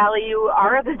sorry, Allie, you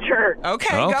are the jerk.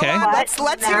 Okay. Go on. Let's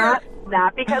hear it.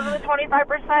 Not because of the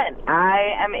 25%.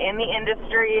 I am in the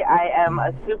industry. I am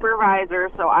a supervisor,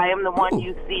 so I am the one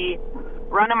you see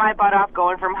running my butt off,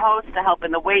 going from host to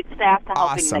helping the wait staff to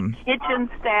helping the kitchen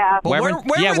staff. Well, where were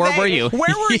you?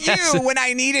 Where were Yes. you when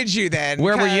I needed you then?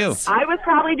 Where were you? I was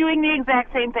probably doing the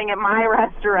exact same thing at my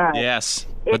restaurant. Yes,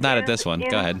 but not at this one.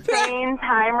 Go ahead. It's insane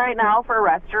time right now for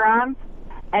restaurants.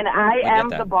 And I am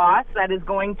the boss that is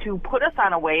going to put us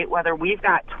on a wait, whether we've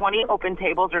got 20 open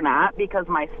tables or not, because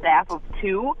my staff of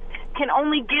 2 can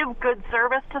only give good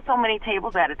service to so many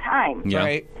tables at a time. Yeah.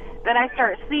 Right. Then I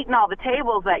start seating all the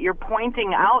tables that you're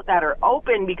pointing out that are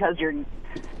open because you're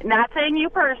not saying you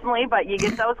personally, but you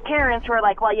get those Karens who are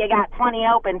like, well, you got 20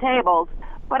 open tables.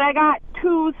 But I got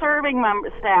 2 serving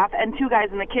staff and 2 guys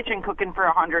in the kitchen cooking for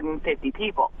 150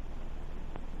 people.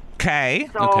 Okay.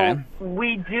 So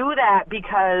we do that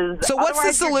because. So what's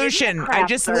the solution? I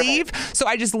just leave? So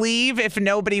I just leave if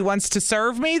nobody wants to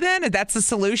serve me then? That's the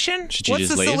solution?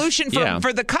 What's the solution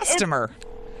for the customer?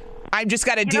 I've just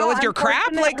got to deal with your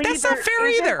crap? Like, that's not fair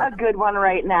either. A good one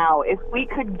right now. If we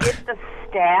could get the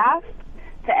staff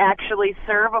to actually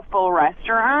serve a full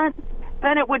restaurant,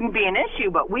 then it wouldn't be an issue,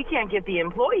 but we can't get the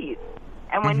employees.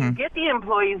 And when you get the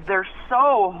employees, they're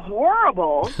so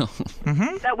horrible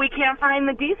that we can't find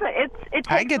the decent. It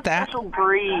takes a special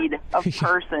breed of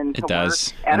person to work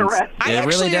at a restaurant. I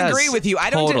actually agree with you.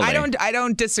 I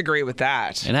don't disagree with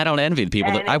that. And I don't envy the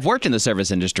people that I've worked in the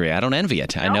service industry. I don't envy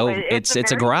it. I know it's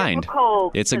a grind.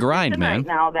 It's a grind, man. Right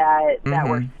now that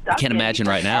we're stuck I can't imagine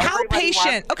right now. How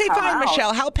patient? Okay, fine,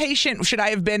 Michelle. How patient should I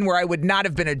have been where I would not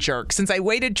have been a jerk? Since I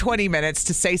waited 20 minutes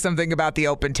to say something about the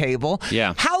open table.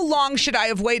 Yeah. How long should I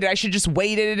have waited? I should just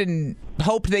waited and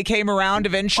hoped they came around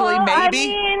eventually. Well,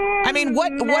 maybe. I mean,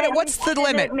 what's the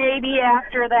limit? Maybe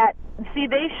after that. See,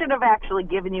 they should have actually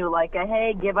given you like a,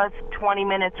 hey, give us 20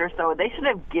 minutes or so. They should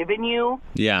have given you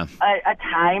a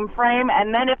time frame,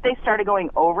 and then if they started going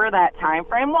over that time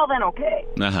frame, well, then okay.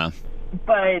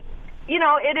 But you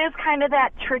know, it is kind of that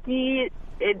tricky.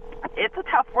 It's a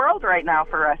tough world right now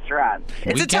for restaurants.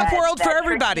 It's a tough world for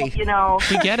everybody. Tricky, you know,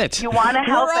 we get it. You want to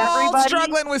help everybody. We're all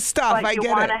struggling with stuff. But you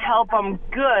want to help them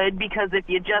good, because if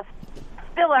you just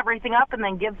fill everything up and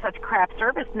then give such crap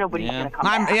service, nobody's going to come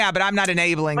back. Yeah, but I'm not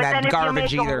enabling that garbage either. But then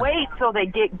if you make them wait so they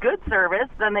get good service,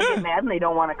 then they get mad and they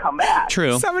don't want to come back.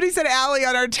 True. Somebody said, Allie,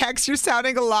 on our text, you're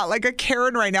sounding a lot like a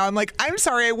Karen right now. I'm like, I'm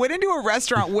sorry. I went into a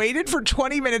restaurant, waited for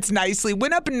 20 minutes nicely,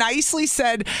 went up nicely,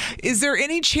 said, is there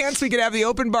any chance we could have the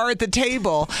open bar at the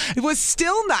table? It was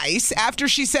still nice after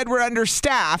she said we're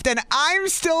understaffed, and I'm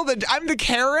the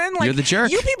Karen. Like, you're the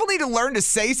jerk. You people need to learn to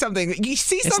say something. You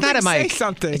see something, say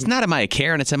something. It's not am I a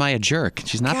Karen, it's am I a jerk.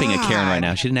 She's not being a Karen right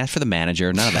now. She didn't ask for the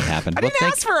manager. None of that happened. I didn't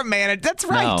ask for a manager. That's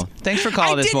right. No. Thanks for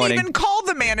calling this morning. I didn't even call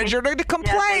the manager to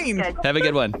complain. Have a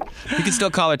good one. You can still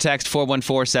call or text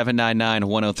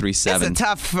 414-799-1037. It's a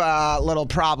tough little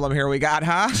problem here we got,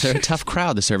 huh? They're a tough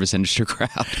crowd, the service industry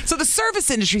crowd. So the service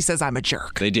industry says I'm a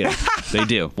jerk. They do. They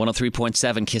do.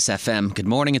 103.7 KISS FM. Good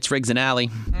morning. It's Riggs and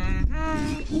Allie.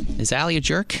 Is Allie a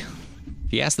jerk?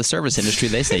 If you ask the service industry,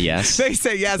 they say yes. They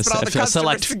say yes, but all the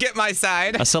customers get my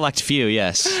side. A select few,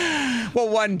 yes. Well,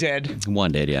 one did.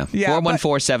 One did, yeah.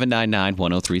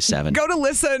 414-799-1037. Go to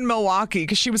Lissa in Milwaukee,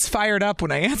 because she was fired up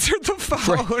when I answered the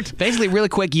phone. Basically, really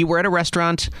quick, you were at a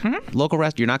restaurant, local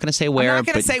restaurant. You're not going to say where. I'm not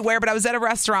going to say where, but I was at a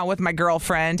restaurant with my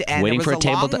girlfriend, and waiting there was for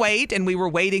a long wait, and we were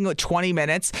waiting 20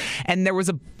 minutes, and there was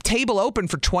a table open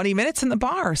for 20 minutes in the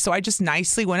bar. So I just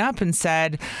nicely went up and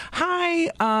said,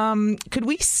 hi, could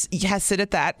we sit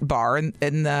at that bar in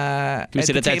the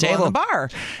table in the bar?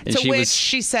 And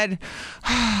she said,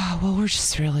 well, we're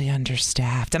just really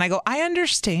understaffed. And I go, I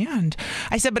understand.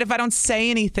 I said, but if I don't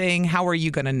say anything, how are you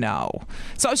going to know?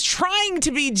 So I was trying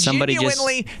to be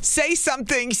genuinely say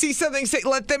something, see something,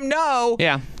 let them know.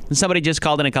 Yeah. Somebody just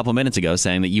called in a couple minutes ago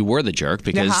saying that you were the jerk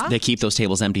because they keep those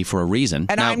tables empty for a reason.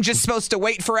 And now, I'm just supposed to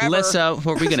wait forever. Lissa, what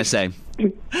were we going to say?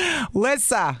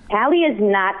 Lissa. Allie is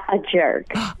not a jerk.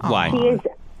 Why? She is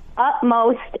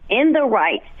utmost in the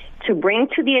right to bring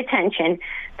to the attention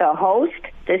the host,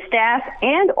 the staff,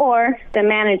 and or the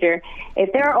manager,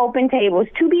 if there are open tables,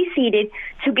 to be seated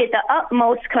to get the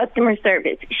utmost customer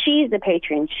service. She's the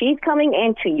patron. She's coming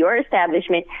into your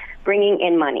establishment bringing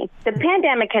in money. The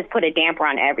pandemic has put a damper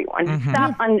on everyone.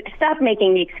 Stop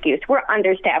making the excuse. We're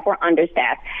understaffed.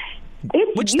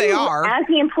 It's they are. As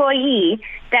the employee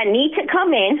that need to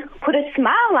come in, put a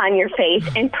smile on your face,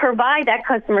 and provide that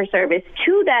customer service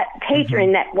to that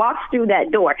patron that walks through that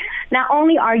door. Not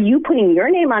only are you putting your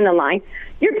name on the line,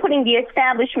 you're putting the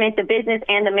establishment, the business,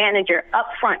 and the manager up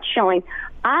front, showing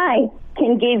I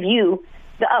can give you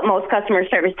the utmost customer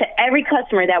service to every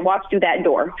customer that walks through that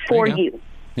door for you.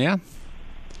 Yeah.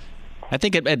 I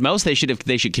think at most they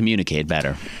should communicate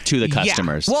better to the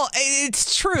customers. Yeah. Well,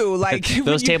 it's true. Like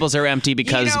those tables are empty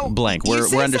because blank. We're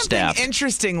understaffed. Something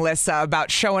interesting, Lissa,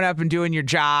 about showing up and doing your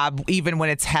job even when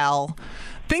it's hell.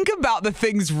 Think about the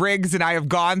things Riggs and I have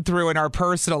gone through in our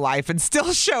personal life and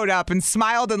still showed up and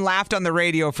smiled and laughed on the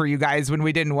radio for you guys when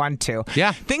we didn't want to.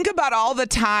 Yeah. Think about all the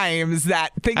times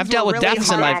that things I've dealt were with really deaths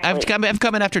hard. in life. I've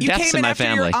come in after deaths in my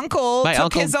family. Your uncle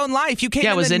took his own life. You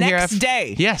came in the next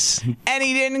day. Yes. And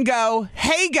he didn't go,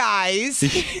 hey, guys.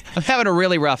 I'm having a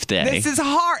really rough day. This is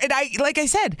hard. And like I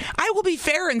said, I will be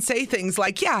fair and say things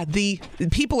like, yeah, the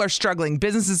people are struggling.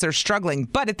 Businesses are struggling.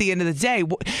 But at the end of the day,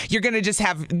 you're going to just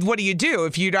have, what do you do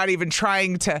if you're not even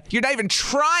trying to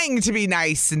be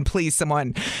nice and please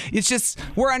someone? It's just,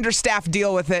 we're understaffed,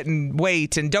 deal with it and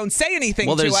wait and don't say anything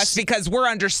to us because we're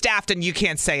understaffed and you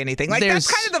can't say anything. Like,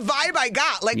 that's kind of the vibe I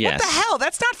got. Like, what the hell?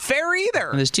 That's not fair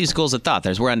either. There's two schools of thought.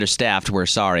 There's we're understaffed, we're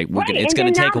sorry. It's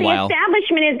going to take a while. The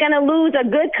establishment is going to lose a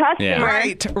good customer.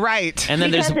 Yeah. Right. And then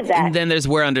there's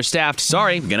we're understaffed.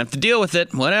 Sorry, we're going to have to deal with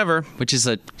it. Whatever. Which is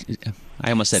I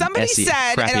almost said Somebody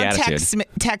said crappy on attitude.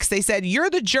 text, they said, you're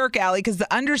the jerk, Allie, because the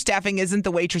understaffing isn't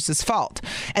the waitress's fault.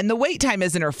 And the wait time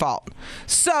isn't her fault.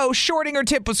 So shorting her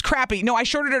tip was crappy. No, I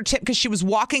shorted her tip because she was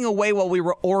walking away while we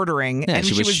were ordering, and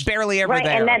she was barely ever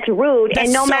there. And that's rude. That's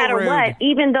and no so matter rude. what,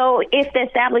 even though if the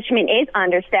establishment is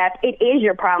understaffed, it is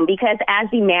your problem, because as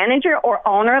the manager or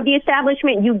owner of the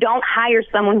establishment, you don't hire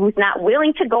someone who's not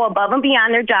willing to go above and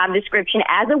beyond their job description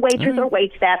as a waitress or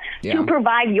waitstaff to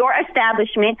provide your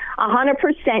establishment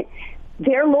 100%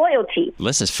 their loyalty.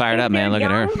 Lissa's fired up, man. Look at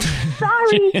her.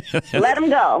 Sorry. Let them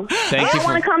go. Thank they you don't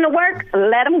want to come to work,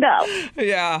 let them go.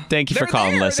 Yeah. Thank you for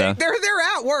calling, Lissa. They're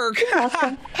at work.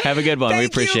 Have a good one. We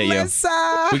appreciate you.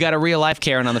 Lissa. We got a real life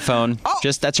Karen on the phone.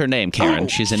 That's her name, Karen.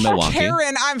 She's in Milwaukee.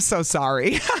 Karen, I'm so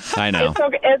sorry. I know.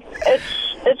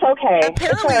 It's okay.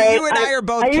 Apparently, you and I are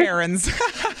both Karens.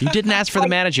 You didn't ask for the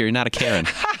manager. You're not a Karen.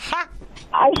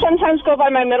 I sometimes go by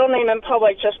my middle name in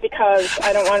public just because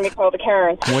I don't want to be called a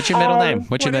Karen. What's your middle name?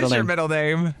 What is your middle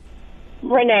name?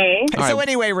 Renee. So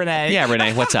anyway, Renee. Yeah,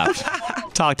 Renee, what's up?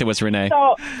 Talk to us, Renee.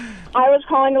 So I was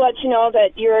calling to let you know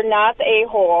that you're not the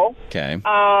a-hole. Okay.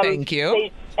 Thank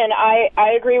you. And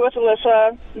I agree with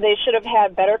Alyssa. They should have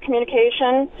had better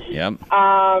communication. Yep.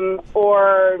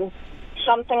 Or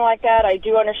something like that. I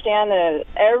do understand that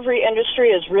every industry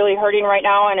is really hurting right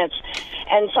now,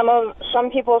 and some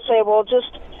people say, well, just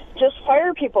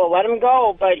fire people, let them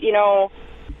go. But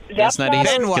that's not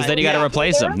easy, because then you got to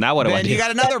replace them. Now what do I do? You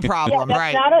got another problem,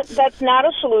 right? That's not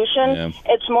a solution. Yeah.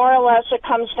 It's more or less, it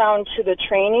comes down to the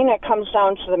training. It comes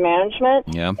down to the management.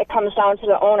 Yeah. It comes down to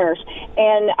the owners.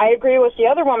 And I agree with the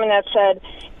other woman that said,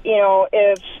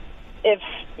 if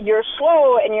you're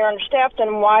slow and you're understaffed,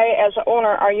 then why, as an owner,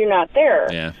 are you not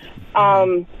there? Yeah.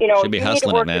 You be need to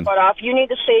hustling work it, man. your butt off. You need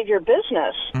to save your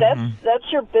business.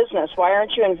 That's your business. Why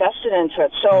aren't you invested into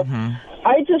it? So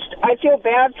I feel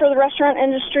bad for the restaurant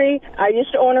industry. I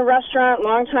used to own a restaurant a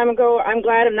long time ago. I'm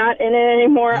glad I'm not in it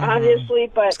anymore,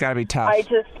 obviously, but it's got to be tough.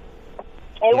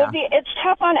 It's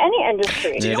tough on any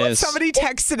industry. Do you know what somebody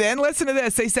texted in? Listen to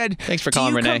this. They said, thanks for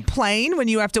calling, do you Renee. complain when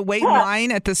you have to wait in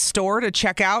line at the store to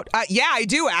check out? Yeah, I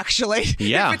do, actually.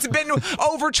 Yeah. If it's been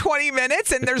over 20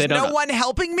 minutes and there's no one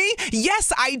helping me,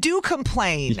 yes, I do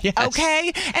complain. Yes.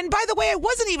 Okay? And by the way, I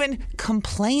wasn't even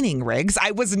complaining, Riggs. I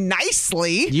was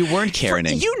nicely. You weren't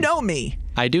Karening. You know me.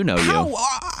 I do know you.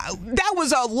 That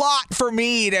was a lot for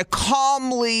me to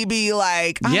calmly be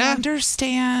like, I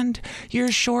understand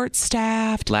you're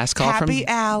short-staffed. Last call Happy from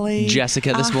Allie.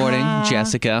 Jessica this morning.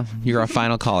 Jessica, you're our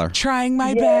final caller. Trying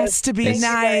my best to be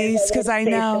nice because I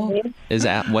know.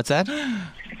 What's that?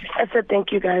 I said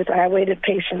thank you, guys. I waited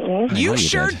patiently. You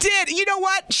sure did. You know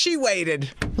what? She waited.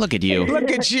 Look at you.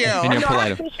 Look at you. And you're I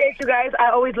polite. appreciate you guys.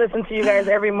 I always listen to you guys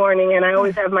every morning, and I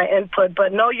always have my input.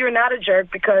 But no, you're not a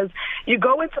jerk, because you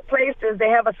go into places, they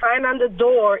have a sign on the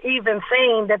door even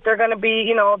saying that they're going to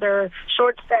be, they're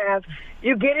short-staffed.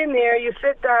 You get in there, you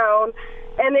sit down,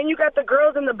 and then you got the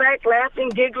girls in the back laughing,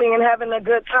 giggling, and having a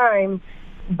good time.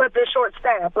 But they're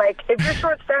short-staffed. Like, if you're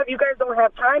short-staffed, you guys don't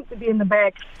have time to be in the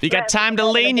back. You got time to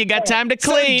lean, you got time to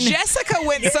clean. So Jessica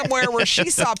went somewhere where she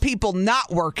saw people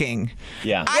not working.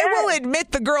 Yeah. I will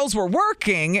admit the girls were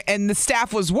working and the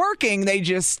staff was working. They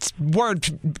just weren't.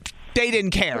 They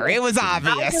didn't care. It was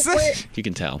obvious. You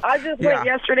can tell. I just went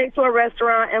yesterday to a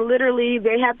restaurant, and literally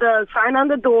they had the sign on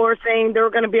the door saying there were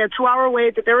going to be a 2-hour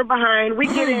wait, that they were behind. We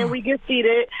get in, we get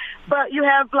seated, but you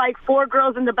have like 4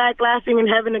 girls in the back laughing and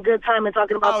having a good time and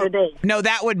talking about their day. No,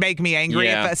 that would make me angry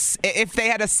Yeah. if they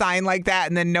had a sign like that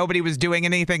and then nobody was doing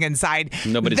anything inside.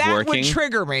 Nobody's that working. That would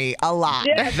trigger me a lot.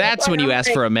 Yeah, That's when you ask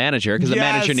for a manager, because the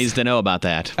manager needs to know about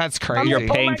that. That's crazy. You're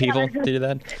paying people to do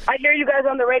that? I hear you guys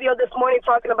on the radio this morning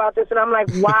talking about this, and I'm like,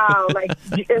 wow, like,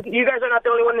 you guys are not the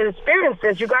only one that experienced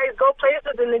this. You guys go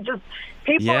places, and it just,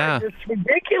 people are just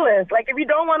ridiculous. Like, if you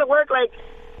don't want to work, like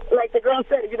the girl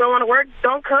said, if you don't want to work,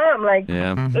 don't come. Like,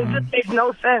 it just makes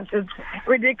no sense. It's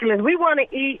ridiculous. We want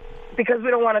to eat because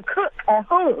we don't want to cook at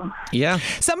home. Yeah.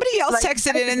 Somebody else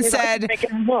texted in and said,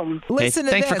 listen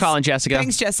to thanks this. for calling, Jessica.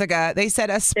 Thanks, Jessica. They said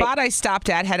a spot I stopped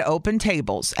at had open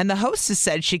tables, and the hostess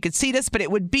said she could seat us, but it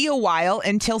would be a while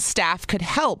until staff could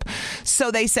help.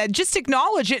 So they said, just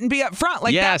acknowledge it and be up front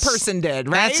like that person did,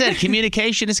 right? That's it.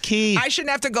 Communication is key. I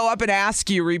shouldn't have to go up and ask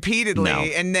you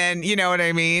repeatedly, and then, you know what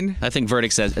I mean? I think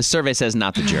a survey says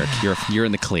not the jerk. You're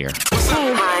in the clear.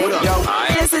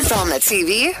 Hi. This is on the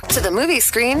TV, to the movie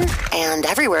screen, and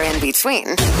everywhere in between.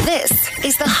 This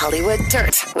is the Hollywood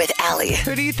Dirt with Allie.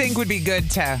 Who do you think would be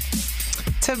good to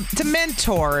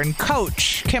mentor and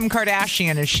coach Kim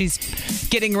Kardashian as she's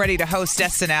getting ready to host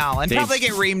SNL and probably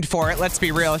get reamed for it. Let's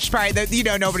be real. She's probably,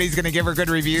 nobody's going to give her good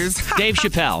reviews. Dave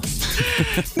Chappelle.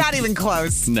 Not even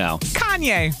close. No.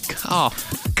 Kanye. Oh.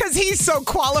 Because he's so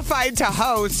qualified to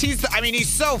host. He's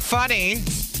so funny.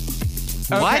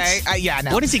 What? Okay.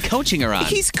 No. What is he coaching her on?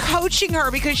 He's coaching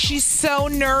her because she's so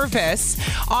nervous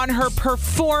on her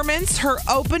performance, her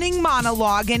opening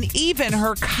monologue, and even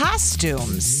her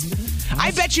costumes.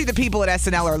 I bet you the people at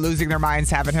SNL are losing their minds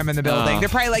having him in the building. They're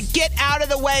probably like, get out of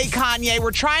the way, Kanye.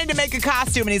 We're trying to make a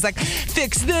costume. And he's like,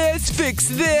 fix this, fix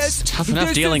this. It's tough enough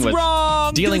this dealing is with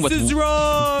wrong. Dealing this with is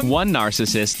wrong. One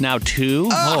narcissist, now two.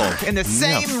 In the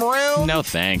same room. No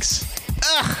thanks.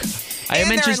 Ugh.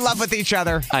 They're in love with each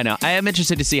other. I know. I am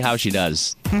interested to see how she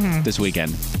does this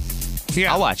weekend.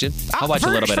 Yeah. I'll watch it. I'll watch a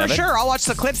little bit of it. For sure. I'll watch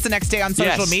the clips the next day on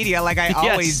social media like I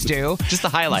always do. Just the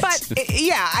highlights. But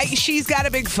she's got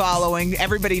a big following.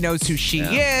 Everybody knows who she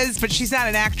is, but she's not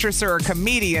an actress or a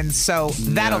comedian, so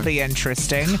that'll be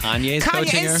interesting. Kanye's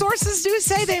coaching her. Sources do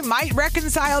say they might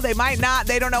reconcile, they might not.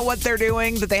 They don't know what they're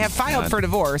doing, but they have filed for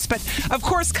divorce. But of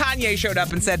course, Kanye showed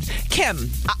up and said, Kim,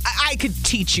 I could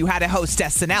teach you how to host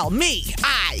SNL.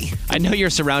 I know you're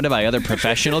surrounded by other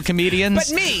professional comedians.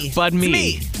 But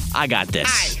me. I got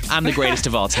this. I'm the greatest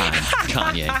of all time,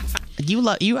 Kanye.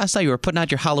 I saw you were putting out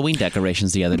your Halloween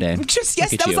decorations the other day.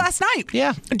 That was last night.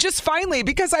 Yeah. Just finally,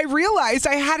 because I realized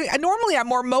normally I'm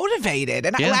more motivated.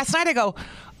 And last night I go,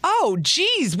 oh,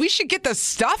 geez, we should get the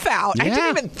stuff out. Yeah. I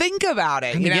didn't even think about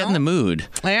it. You get in the mood.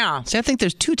 Yeah. See, I think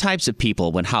there's two types of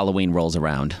people when Halloween rolls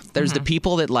around. There's the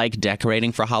people that like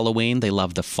decorating for Halloween. They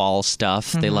love the fall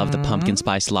stuff. They love the pumpkin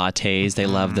spice lattes. They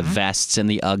love the vests and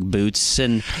the Ugg boots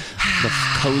and the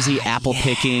cozy apple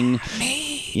picking.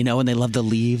 And they love the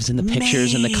leaves and the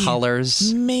pictures and the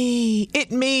colors. Me.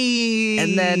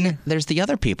 And then there's the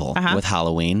other people with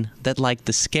Halloween that like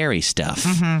the scary stuff.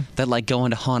 That like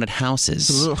going to haunted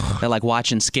houses. That like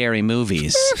watching scary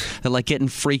movies. That like getting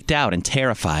freaked out and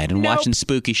terrified and watching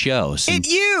spooky shows. It's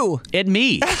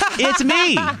me. It's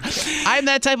me. I'm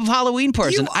that type of Halloween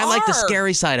person. I like the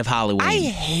scary side of Halloween. I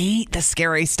hate the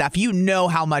scary stuff. You know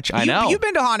how much. I know. You've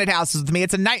been to haunted houses with me.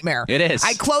 It's a nightmare. It is.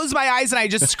 I close my eyes and I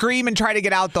just scream and try to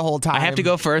get out the whole time. I have to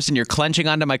go first, and you're clenching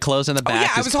onto my clothes in the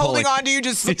back. I was holding on to you,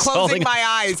 just closing my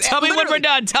eyes. Tell me when we're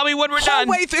done.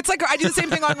 It's like I do the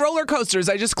same thing on roller coasters.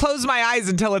 I just close my eyes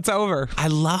until it's over. I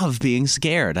love being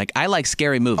scared. I like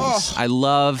scary movies. I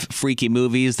love freaky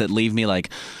movies that leave me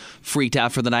freaked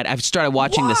out for the night. I've started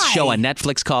watching this show on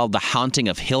Netflix called The Haunting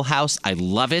of Hill House. I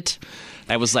love it.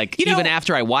 I was even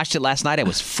after I watched it last night, I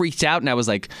was freaked out, and I was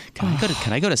like,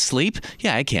 can I go to sleep?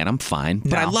 Yeah, I can. I'm fine.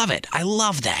 But I love it. I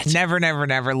love that. Never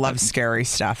love scary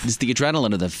stuff. It's the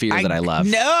adrenaline of the fear that I love.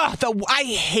 No, I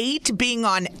hate being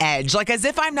on edge, as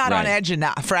if I'm not on edge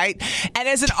enough, right? And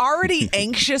as an already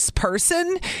anxious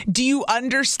person, do you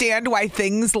understand why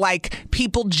things like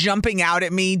people jumping out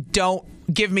at me don't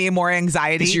give me more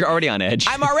anxiety? You're already on edge.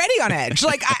 I'm already on edge.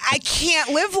 I can't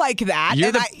live like that.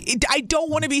 I don't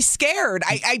want to be scared.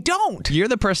 I don't. You're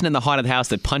the person in the haunted house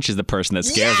that punches the person that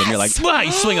scares them. You're like,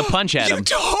 you swing a punch at him.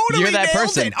 You're that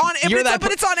person.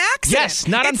 But it's on accident. Yes,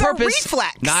 not on purpose. It's a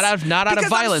reflex. Not out of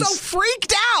violence. I'm so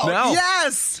freaked out. No.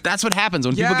 Yes. That's what happens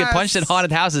when people get punched in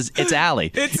haunted houses. It's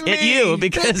Allie. It's me. It's you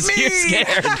because you're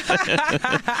scared.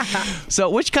 So,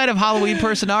 which kind of Halloween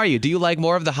person are you? Do you like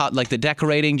more of the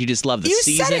decorating? Do you just love the season?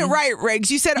 You said it right,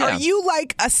 Riggs. You said, are you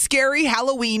like a scary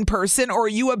Halloween person or are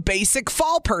you a basic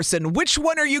fall person? Which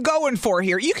one are you going for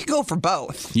here? You could go for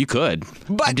both. You could.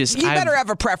 But you better have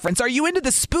a preference. Are you into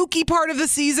the spooky part of the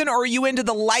season or are you into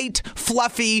the light,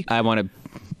 fluffy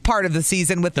part of the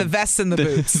season with the vests and the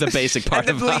boots? The basic part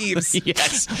and the leaves.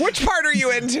 Yes. Which part are you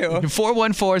into?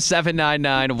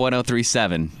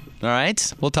 414-799-1037. All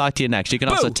right? We'll talk to you next. You can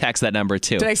also text that number,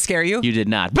 too. Did I scare you? You did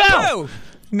not. Boo!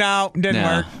 No, didn't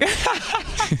work.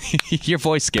 Your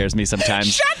voice scares me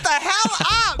sometimes. Shut the hell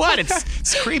up! What?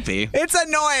 It's creepy. It's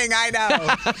annoying, I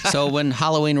know. So when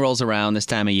Halloween rolls around this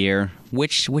time of year,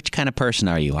 which kind of person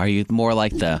are you? Are you more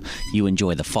like you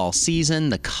enjoy the fall season,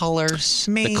 the colors,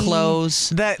 the clothes?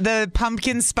 The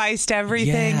pumpkin spiced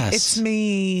everything? Yes. It's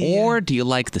me. Or do you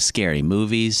like the scary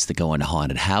movies, the going to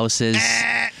haunted houses?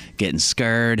 Getting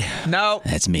scared. No.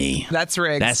 That's me. That's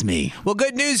Riggs. That's me. Well,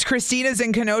 good news. Christina's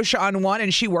in Kenosha on 1,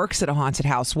 and she works at a haunted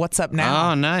house. What's up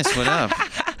now? Oh, nice. What up?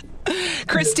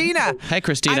 Christina. Hey,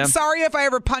 Christina. I'm sorry if I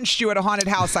ever punched you at a haunted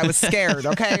house. I was scared,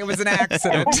 okay? It was an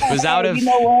accident. It was out of... You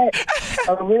know what?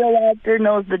 A real actor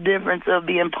knows the difference of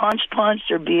being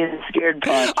punched or being scared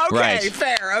punched. Okay, right.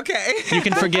 Fair, okay. You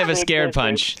can forgive a scared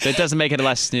punch. That doesn't make it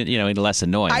less, any less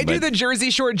annoying. I do the Jersey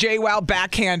Shore JWoww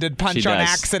backhanded punch on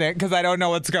accident because I don't know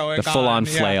what's going on. The full-on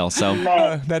flail, so...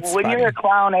 that's when funny. you're a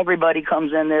clown, everybody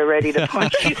comes in there ready to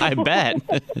punch you. I bet.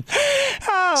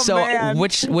 Oh, man.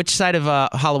 Which side of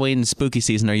Halloween spooky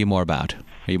season are you more about?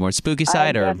 Are you more spooky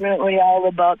side I'm or? Definitely all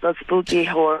about the spooky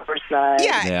horror side.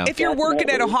 Yeah, if you're working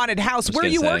at a haunted house, where are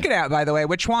you working at, by the way?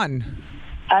 Which one?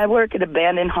 I work at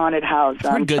abandoned haunted house.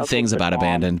 I've heard good things about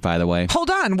abandoned, by the way. Hold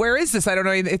on, where is this? I don't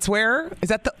know. It's where? Is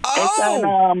that the?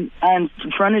 Oh, it's on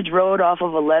Frontage Road off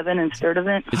of 11 in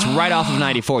Sturtevant. It's right off of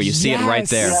 94. You see it right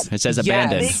there. Yep. It says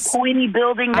abandoned. Big pointy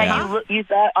building that you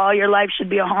thought all your life should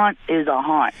be a haunt is a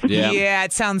haunt. Yeah,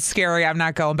 it sounds scary. I'm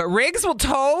not going, but Riggs will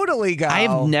totally go. I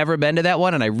have never been to that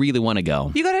one, and I really want to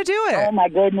go. You got to do it. Oh my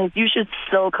goodness, you should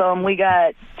so come. We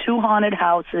got 2 haunted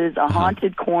houses, a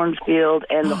haunted cornfield,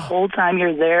 and the whole time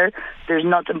you're there, there's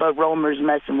nothing but roamers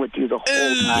messing with you the whole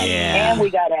time. Yeah. And we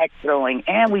got axe throwing,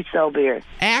 and we sell beer.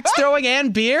 Axe throwing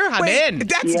and beer? I'm in.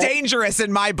 That's dangerous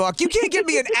in my book. You can't give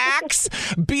me an axe,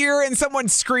 beer, and someone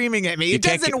screaming at me. It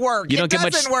doesn't work. You don't get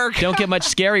much. Don't get much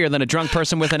scarier than a drunk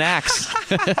person with an axe.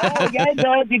 Oh, yeah,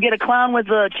 if you get a clown with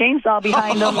a chainsaw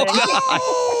behind them.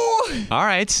 All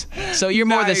right. So you're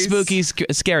more the spooky,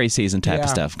 scary season type of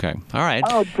stuff. Okay. All right.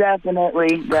 Oh,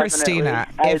 definitely. Christina,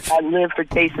 I live for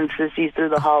chasing sissies through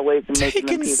the hallways and making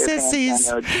them pee their pants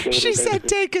on a She said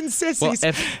taking sissies.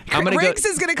 Well, Riggs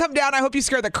is going to come down. I hope you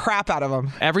scare the crap out of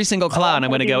him. Every single clown, I'm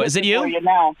going to go, is it you?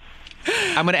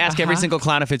 I'm going to ask every single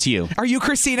clown if it's you. Are you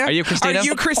Christina? Are you Christina? Are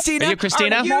you Christina? Are you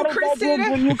Christina? Are you Christina?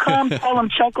 When you come, tell them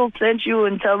Chuckles sent you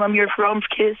and tell them you're from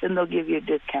Kiss, and they'll give you a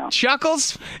discount.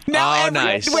 Chuckles?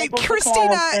 Nice. Wait,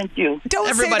 Christina, don't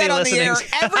Everybody say that listening. on the air.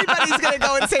 Everybody's going to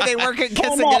go and say they work at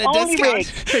Kiss and get a discount.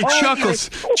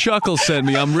 Hey, Chuckles sent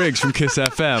me. I'm Riggs from Kiss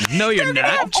FM. No, you're They're not.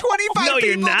 gonna have 25 No, you're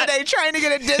people not. today trying to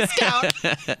get a discount.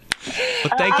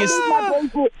 Well, thank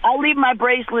you. I'll leave my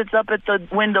bracelets up at the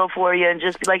window for you and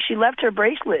just be like, she left her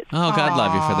bracelet. Oh, God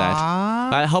love you for that.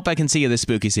 I hope I can see you this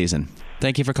spooky season.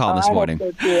 Thank you for calling this morning. I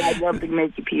hope so too. I'd love to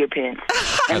make you pee your pants.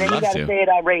 And I'd then love you got to to. say it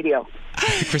on radio.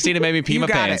 Christina made me pee my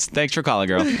got pants. it. Thanks for calling,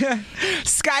 girl.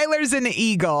 Skylar's an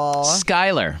Eagle.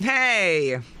 Skylar.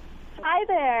 Hey. Hi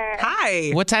there.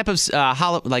 Hi. What type of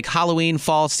Halloween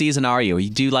fall season are you?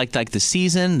 Do you like the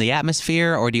season, the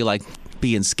atmosphere, or do you like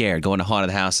being scared, going to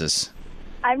haunted houses?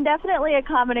 I'm definitely a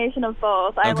combination of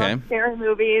both. I Okay. love scary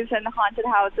movies and haunted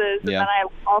houses, and Yeah. then I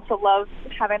also love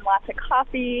having lots of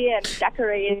coffee and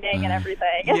decorating and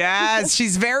everything. Yes,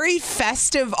 she's very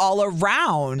festive all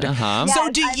around. Uh-huh. So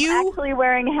Yes, do I'm you... actually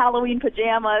wearing Halloween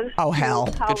pajamas. Oh,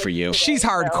 hell. Good for you. She's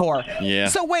hardcore. Yeah.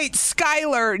 So wait,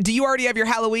 Skylar, do you already have your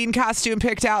Halloween costume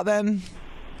picked out then?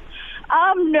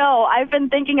 No, I've been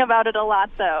thinking about it a lot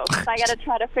though. I got to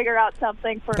try to figure out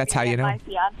something for That's me how you and know. my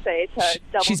fiance to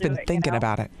double She's been do it, thinking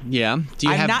about it. Yeah. Do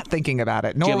you I'm have? not thinking about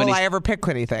it. you Nor have will any- I ever pick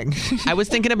anything. I was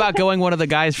thinking about going one of the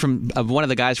guys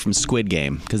from Squid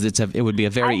Game because it would be a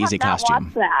very easy I have not costume.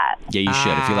 watched that. Yeah, you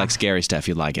should. If you like scary stuff,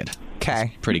 you'd like it.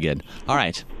 Okay. Pretty good. All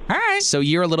right. All right. So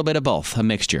you're a little bit of both, a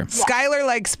mixture. Skylar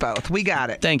likes both. We got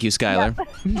it. Thank you, Skylar.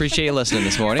 Appreciate you listening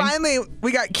this morning. Finally,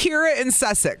 we got Kira in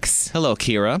Sussex. Hello,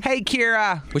 Kira. Hey,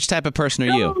 Kira. Which type of person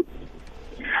are you?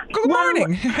 Good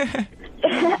morning.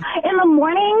 In the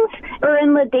mornings or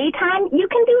in the daytime, you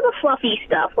can do the fluffy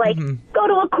stuff, like go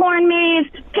to a corn maze,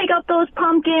 pick up those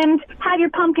pumpkins, have your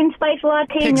pumpkin spice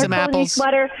latte Pick and your some cozy apples.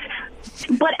 sweater.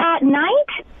 But at night,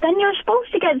 then you're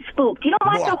supposed to get spooked. You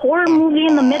don't watch a horror movie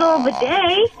in the middle of the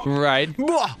day. Right.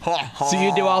 So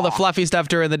you do all the fluffy stuff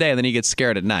during the day, and then you get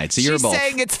scared at night. So you're She's both.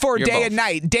 saying it's for You're day both. and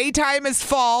night. Daytime is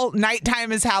fall,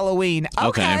 nighttime is Halloween.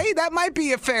 Okay. That might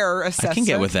be a fair assessment. I can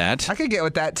get with that. I can get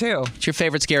with that too. What's your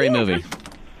favorite scary movie?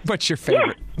 What's your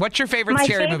favorite? What's your favorite My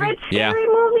scary favorite movie? Yeah. scary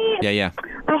movie? Yeah.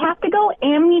 I have to go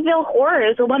Amityville Horror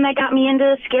is the one that got me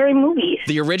into scary movies.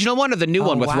 The original one or the new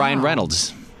one with wow. Ryan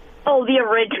Reynolds? Oh, the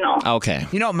original. Okay.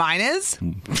 You know what mine is?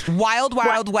 Wild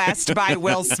Wild West by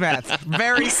Will Smith.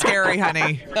 Very scary,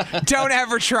 honey. Don't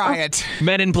ever try it.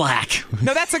 Men in Black.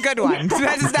 No, that's a good one.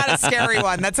 That is not a scary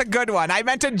one. That's a good one. I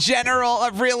meant a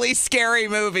really scary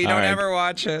movie. All Don't right. ever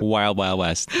watch it. Wild Wild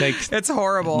West. Thanks. It's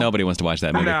horrible. Nobody wants to watch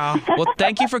that movie. No. Well,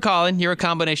 thank you for calling. You're a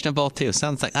combination of both too.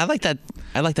 Sounds like I like that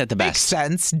the Makes best.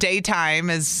 sense. Daytime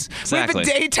is Exactly. we have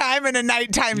a daytime and a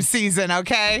nighttime season,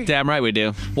 okay? Damn right we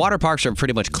do. Water parks are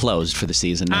pretty much closed closed for the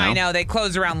season now. I know. They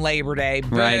close around Labor Day.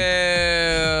 Boo.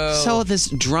 Right. So this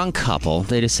drunk couple,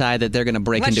 they decide that they're going to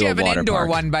break into a water park. Unless you have an indoor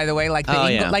one, by the way, like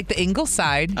the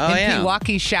Ingleside. Oh, in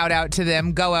Pewaukee, shout out to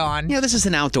them. Go on. This is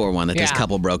an outdoor one that this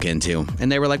couple broke into. And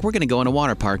they were like, we're going to go in a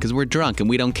water park because we're drunk and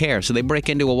we don't care. So they break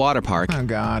into a water park. Oh,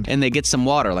 God. And they get some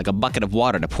water, like a bucket of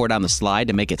water to pour down the slide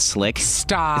to make it slick.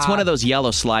 Stop. It's one of those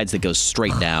yellow slides that goes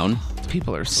straight down.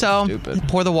 People are so stupid. They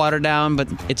pour the water down, but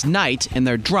it's night and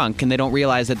they're drunk and they don't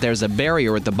realize that there's a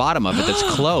barrier at the bottom of it that's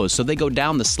closed. So they go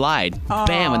down the slide,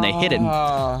 bam, and they hit it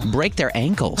and break their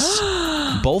ankles.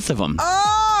 Both of them.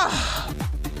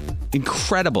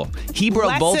 Incredible. He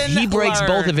breaks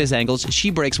both of his ankles. She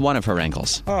breaks one of her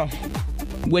ankles.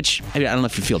 Which, I don't know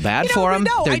if you feel bad for them.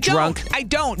 No, They're drunk. I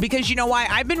don't, because you know why?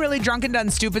 I've been really drunk and done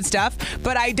stupid stuff,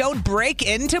 but I don't break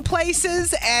into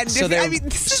places. And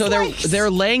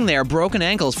they're laying there, broken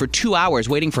ankles, for 2 hours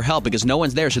waiting for help because no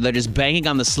one's there. So they're just banging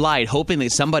on the slide, hoping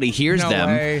that somebody hears them.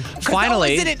 Way.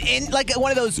 Finally, is it like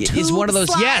one of those tube is one of those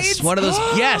slides? Yes, one of those.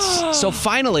 Yes. So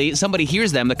finally, somebody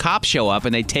hears them. The cops show up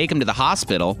and they take them to the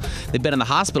hospital. They've been in the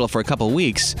hospital for a couple of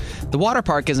weeks. The water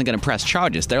park isn't going to press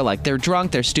charges. They're like, they're drunk,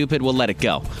 they're stupid, we'll let it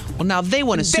go. Well, now they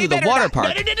want to sue the water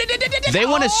park. They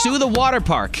want to sue the water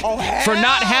park for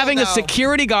not having a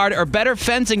security guard or better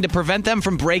fencing to prevent them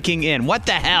from breaking in. What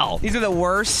the hell? These are the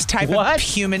worst type of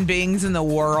human beings in the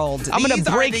world. These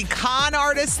are the con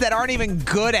artists that aren't even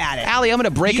good at it. Allie, I'm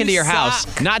going to break into your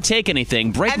house, not take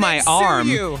anything, break my arm,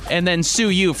 and then sue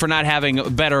you for not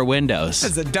having better windows.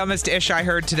 That's the dumbest ish I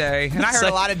heard today. And I heard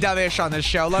a lot of dumb ish on this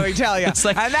show, let me tell you. And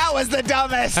that was the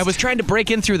dumbest. I was trying to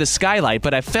break in through the skylight,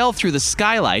 but I fell through the skylight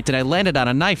and I landed on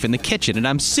a knife in the kitchen, and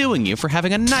I'm suing you for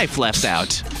having a knife left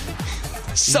out.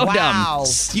 So dumb.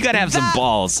 You got to have some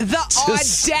balls. The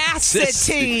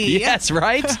audacity. Yes,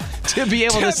 right? To be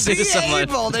able to sue someone. To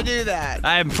be able to do that.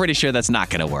 I'm pretty sure that's not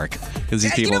going to work. Because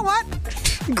these people. You know what?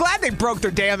 I'm glad they broke their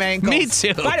damn ankles. Me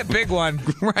too. Bite a big one.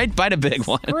 Right? Bite a big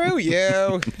one. Screw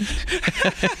you.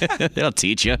 They'll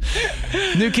teach you.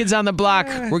 New Kids on the Block.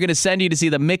 We're going to send you to see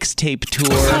the mixtape tour.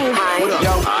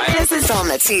 Hi. This is on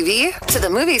the TV, to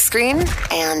the movie screen,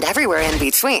 and everywhere in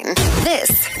between. This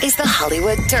is the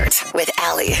Hollywood Dirt with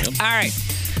Allie. All right.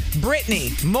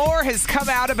 Brittany, more has come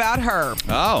out about her.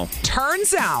 Oh.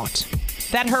 Turns out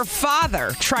that her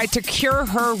father tried to cure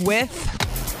her with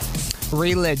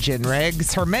religion,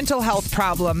 Riggs. Her mental health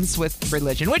problems with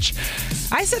religion, which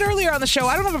I said earlier on the show,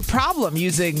 I don't have a problem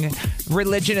using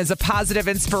religion as a positive,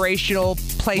 inspirational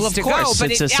place to go.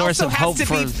 But it's a source of hope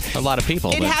for a lot of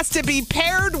people. It has to be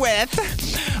paired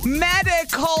with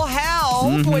medical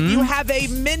help when you have a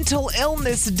mental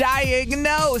illness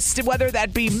diagnosed, whether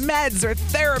that be meds or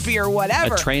therapy or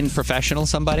whatever. A trained professional,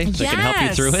 somebody that can help you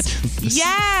through it.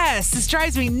 Yes. This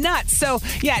drives me nuts. So,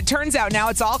 yeah, it turns out now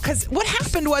it's all because what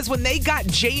happened was when they got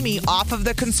Jamie off of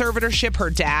the conservatorship, her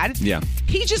dad,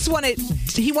 he just wanted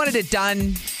it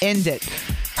done, end it.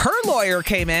 Her lawyer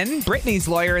came in, Brittany's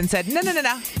lawyer, and said, no.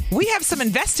 We have some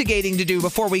investigating to do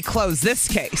before we close this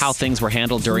case. How things were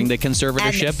handled during the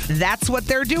conservatorship. And that's what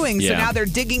they're doing. So now they're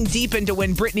digging deep into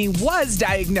when Brittany was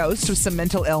diagnosed with some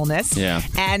mental illness. Yeah.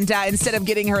 And instead of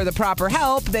getting her the proper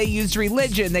help, they used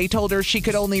religion. They told her she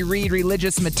could only read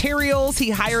religious materials.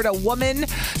 He hired a woman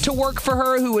to work for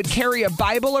her who would carry a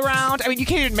Bible around. I mean, you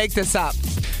can't even make this up.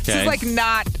 This is like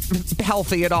not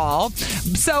healthy at all.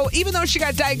 So even though she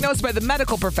got diagnosed by the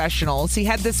medical professionals, he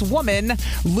had this woman,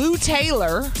 Lou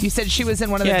Taylor. You said she was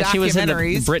in one of the documentaries. Yeah, she was in the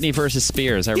Britney versus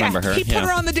Spears. I remember her. He put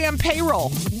her on the damn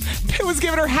payroll. It was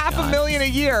giving her $500,000 a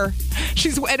year.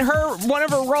 One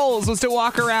of her roles was to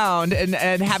walk around and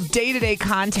have day-to-day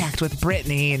contact with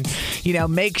Brittany and,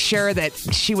 make sure that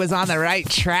she was on the right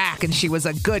track and she was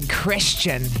a good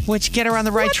Christian. Which get her on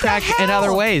the right track in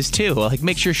other ways, too. Like,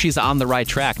 make sure she's on the right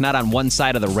track, not on one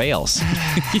side of the rails.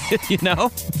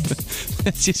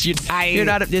 It's just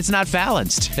it's not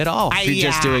balanced at all.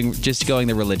 You're just going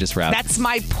the religious route. That's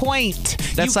my point.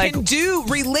 That's you can do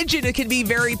religion. It can be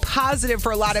very positive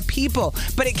for a lot of people,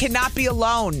 but it cannot be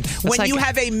alone. When you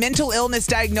have a mental illness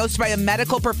diagnosed by a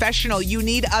medical professional, you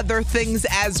need other things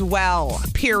as well.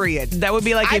 Period. That would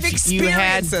be like if you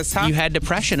had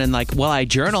depression and I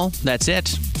journal. That's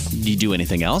it. Do you do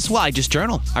anything else? Well, I just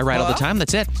journal. I write all the time.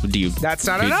 That's it. That's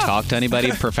not enough. Do you enough. talk to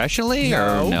anybody professionally?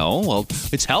 No. Or no? Well,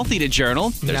 it's healthy to journal.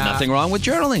 There's nothing wrong with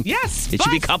journaling. Yes. It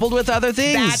should be coupled with other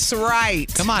things. That's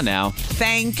right. Come on now.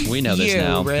 We know this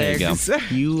now. Riggs. There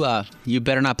you go. You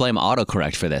better not blame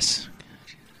autocorrect for this.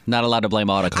 Not allowed to blame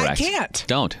autocorrect. I can't.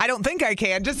 Don't. I don't think I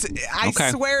can. I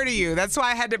swear to you. That's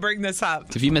why I had to bring this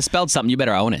up. If you misspelled something, you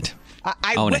better own it.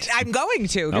 I'm going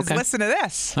to, because listen to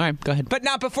this. All right, go ahead. But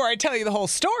not before I tell you the whole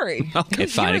story. Okay,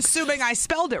 fine. You're assuming I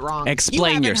spelled it wrong.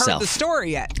 Explain yourself. You haven't heard the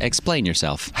story yet. Explain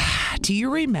yourself. Do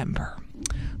you remember?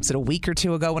 Was it a week or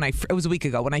two ago it was a week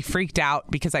ago when I freaked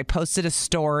out because I posted a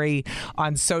story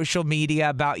on social media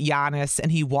about Giannis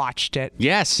and he watched it?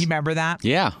 Yes. You remember that?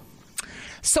 Yeah.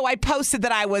 So I posted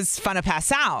that I was finna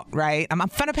pass out, right? I'm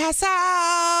finna pass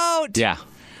out. Yeah.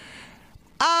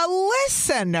 A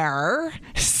listener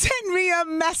sent me a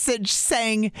message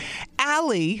saying,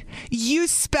 Allie, you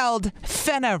spelled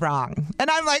finna wrong. And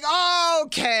I'm like,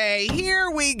 okay,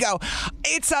 here we go.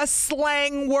 It's a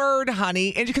slang word,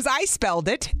 honey. And because I spelled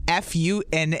it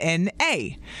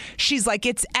Funna. She's like,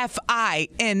 it's Finna.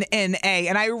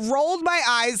 And I rolled my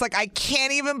eyes like, I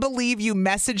can't even believe you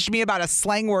messaged me about a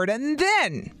slang word. And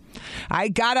then I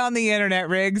got on the internet,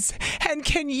 Riggs, and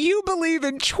can you believe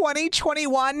in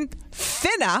 2021,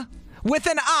 finna with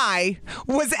an I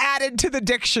was added to the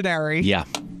dictionary? Yeah.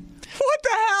 What the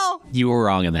hell? You were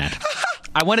wrong in that.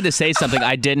 I wanted to say something.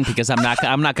 I didn't because I'm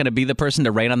not going to be the person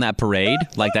to rain on that parade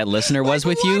like that listener was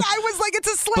with you. I was like,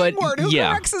 it's a slang word. Who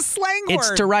corrects a slang word?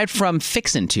 It's derived from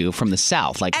fixin' to from the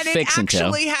South, like fixin' to. And it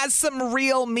actually has some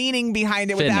real meaning behind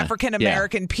it with African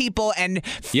American people and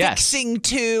fixing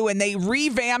to, and they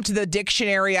revamped the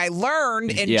dictionary. I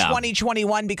learned in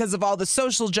 2021 because of all the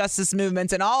social justice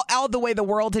movements and all the way the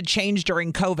world had changed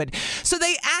during COVID. So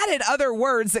they added other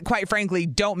words that, quite frankly,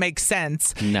 don't make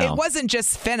sense. No. It wasn't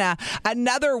just finna.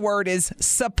 Another word is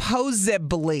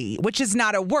supposedly, which is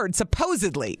not a word.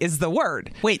 Supposedly is the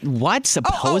word. Wait, what?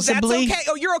 Supposedly? Oh, that's okay.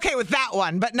 Oh, you're okay with that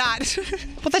one, but not.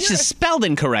 Well, that's just spelled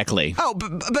incorrectly. Oh,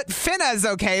 but finna's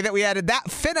okay that we added that.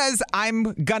 Finna's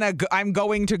I'm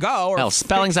going to go. Well,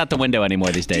 spelling's out the window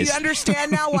anymore these days. Do you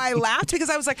understand now why I laughed?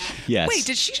 Because I was like, yes. Wait,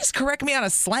 did she just correct me on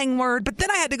a slang word? But then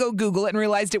I had to go Google it and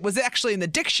realized it was actually in the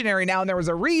dictionary now, and there was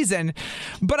a reason.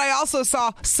 But I also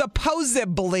saw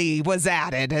supposedly was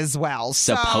added as well.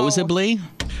 Supposedly? So,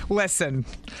 listen,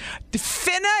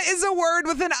 finna is a word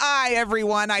with an I,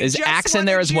 everyone. Is ax in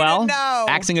there as well?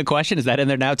 Axing a question? Is that in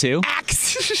there now too?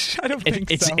 Ax? I don't think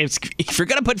so. If you're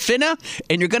going to put finna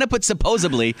and you're going to put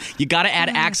supposedly, you got to add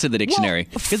ax to the dictionary.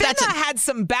 Well, finna had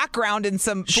some background in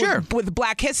some with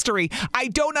black history. I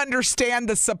don't understand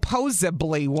the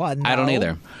supposedly one, though. I don't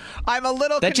either. I'm a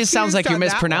little That just sounds like you're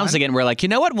mispronouncing it, and we're like, you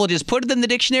know what? We'll just put it in the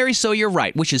dictionary so you're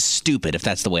right, which is stupid if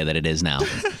that's the way that it is now.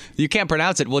 You can't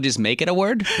pronounce it. We'll just make it a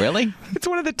word? Really? It's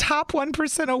one of the top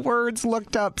 1% of words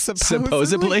looked up,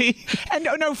 supposedly. And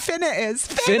no, finna is.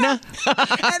 Finna?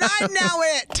 And I'm now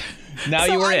it. Now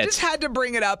you were I just had to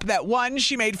bring it up that one,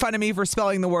 she made fun of me for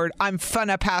spelling the word I'm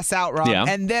finna pass out wrong. Yeah.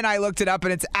 And then I looked it up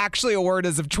and it's actually a word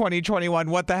as of 2021.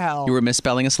 What the hell? You were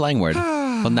misspelling a slang word.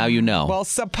 Well, now you know. Well,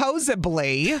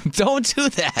 supposedly. Don't do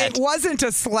that. It wasn't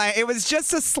a slang. It was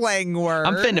just a slang word.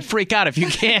 I'm finna freak out if you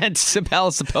can't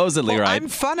spell supposedly right. I'm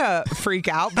finna freak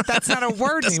out, but that's not a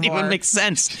word doesn't anymore. Even make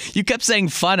sense. You kept saying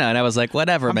funna, and I was like,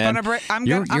 whatever, man.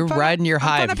 You're riding your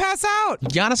high. I'm gonna pass out.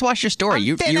 Giannis, watch your story.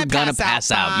 You're gonna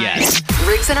pass out. Yes.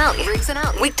 Riggs and Out.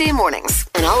 Weekday mornings.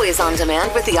 And always on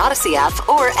demand with the Odyssey app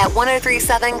or at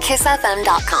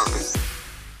 1037kissfm.com.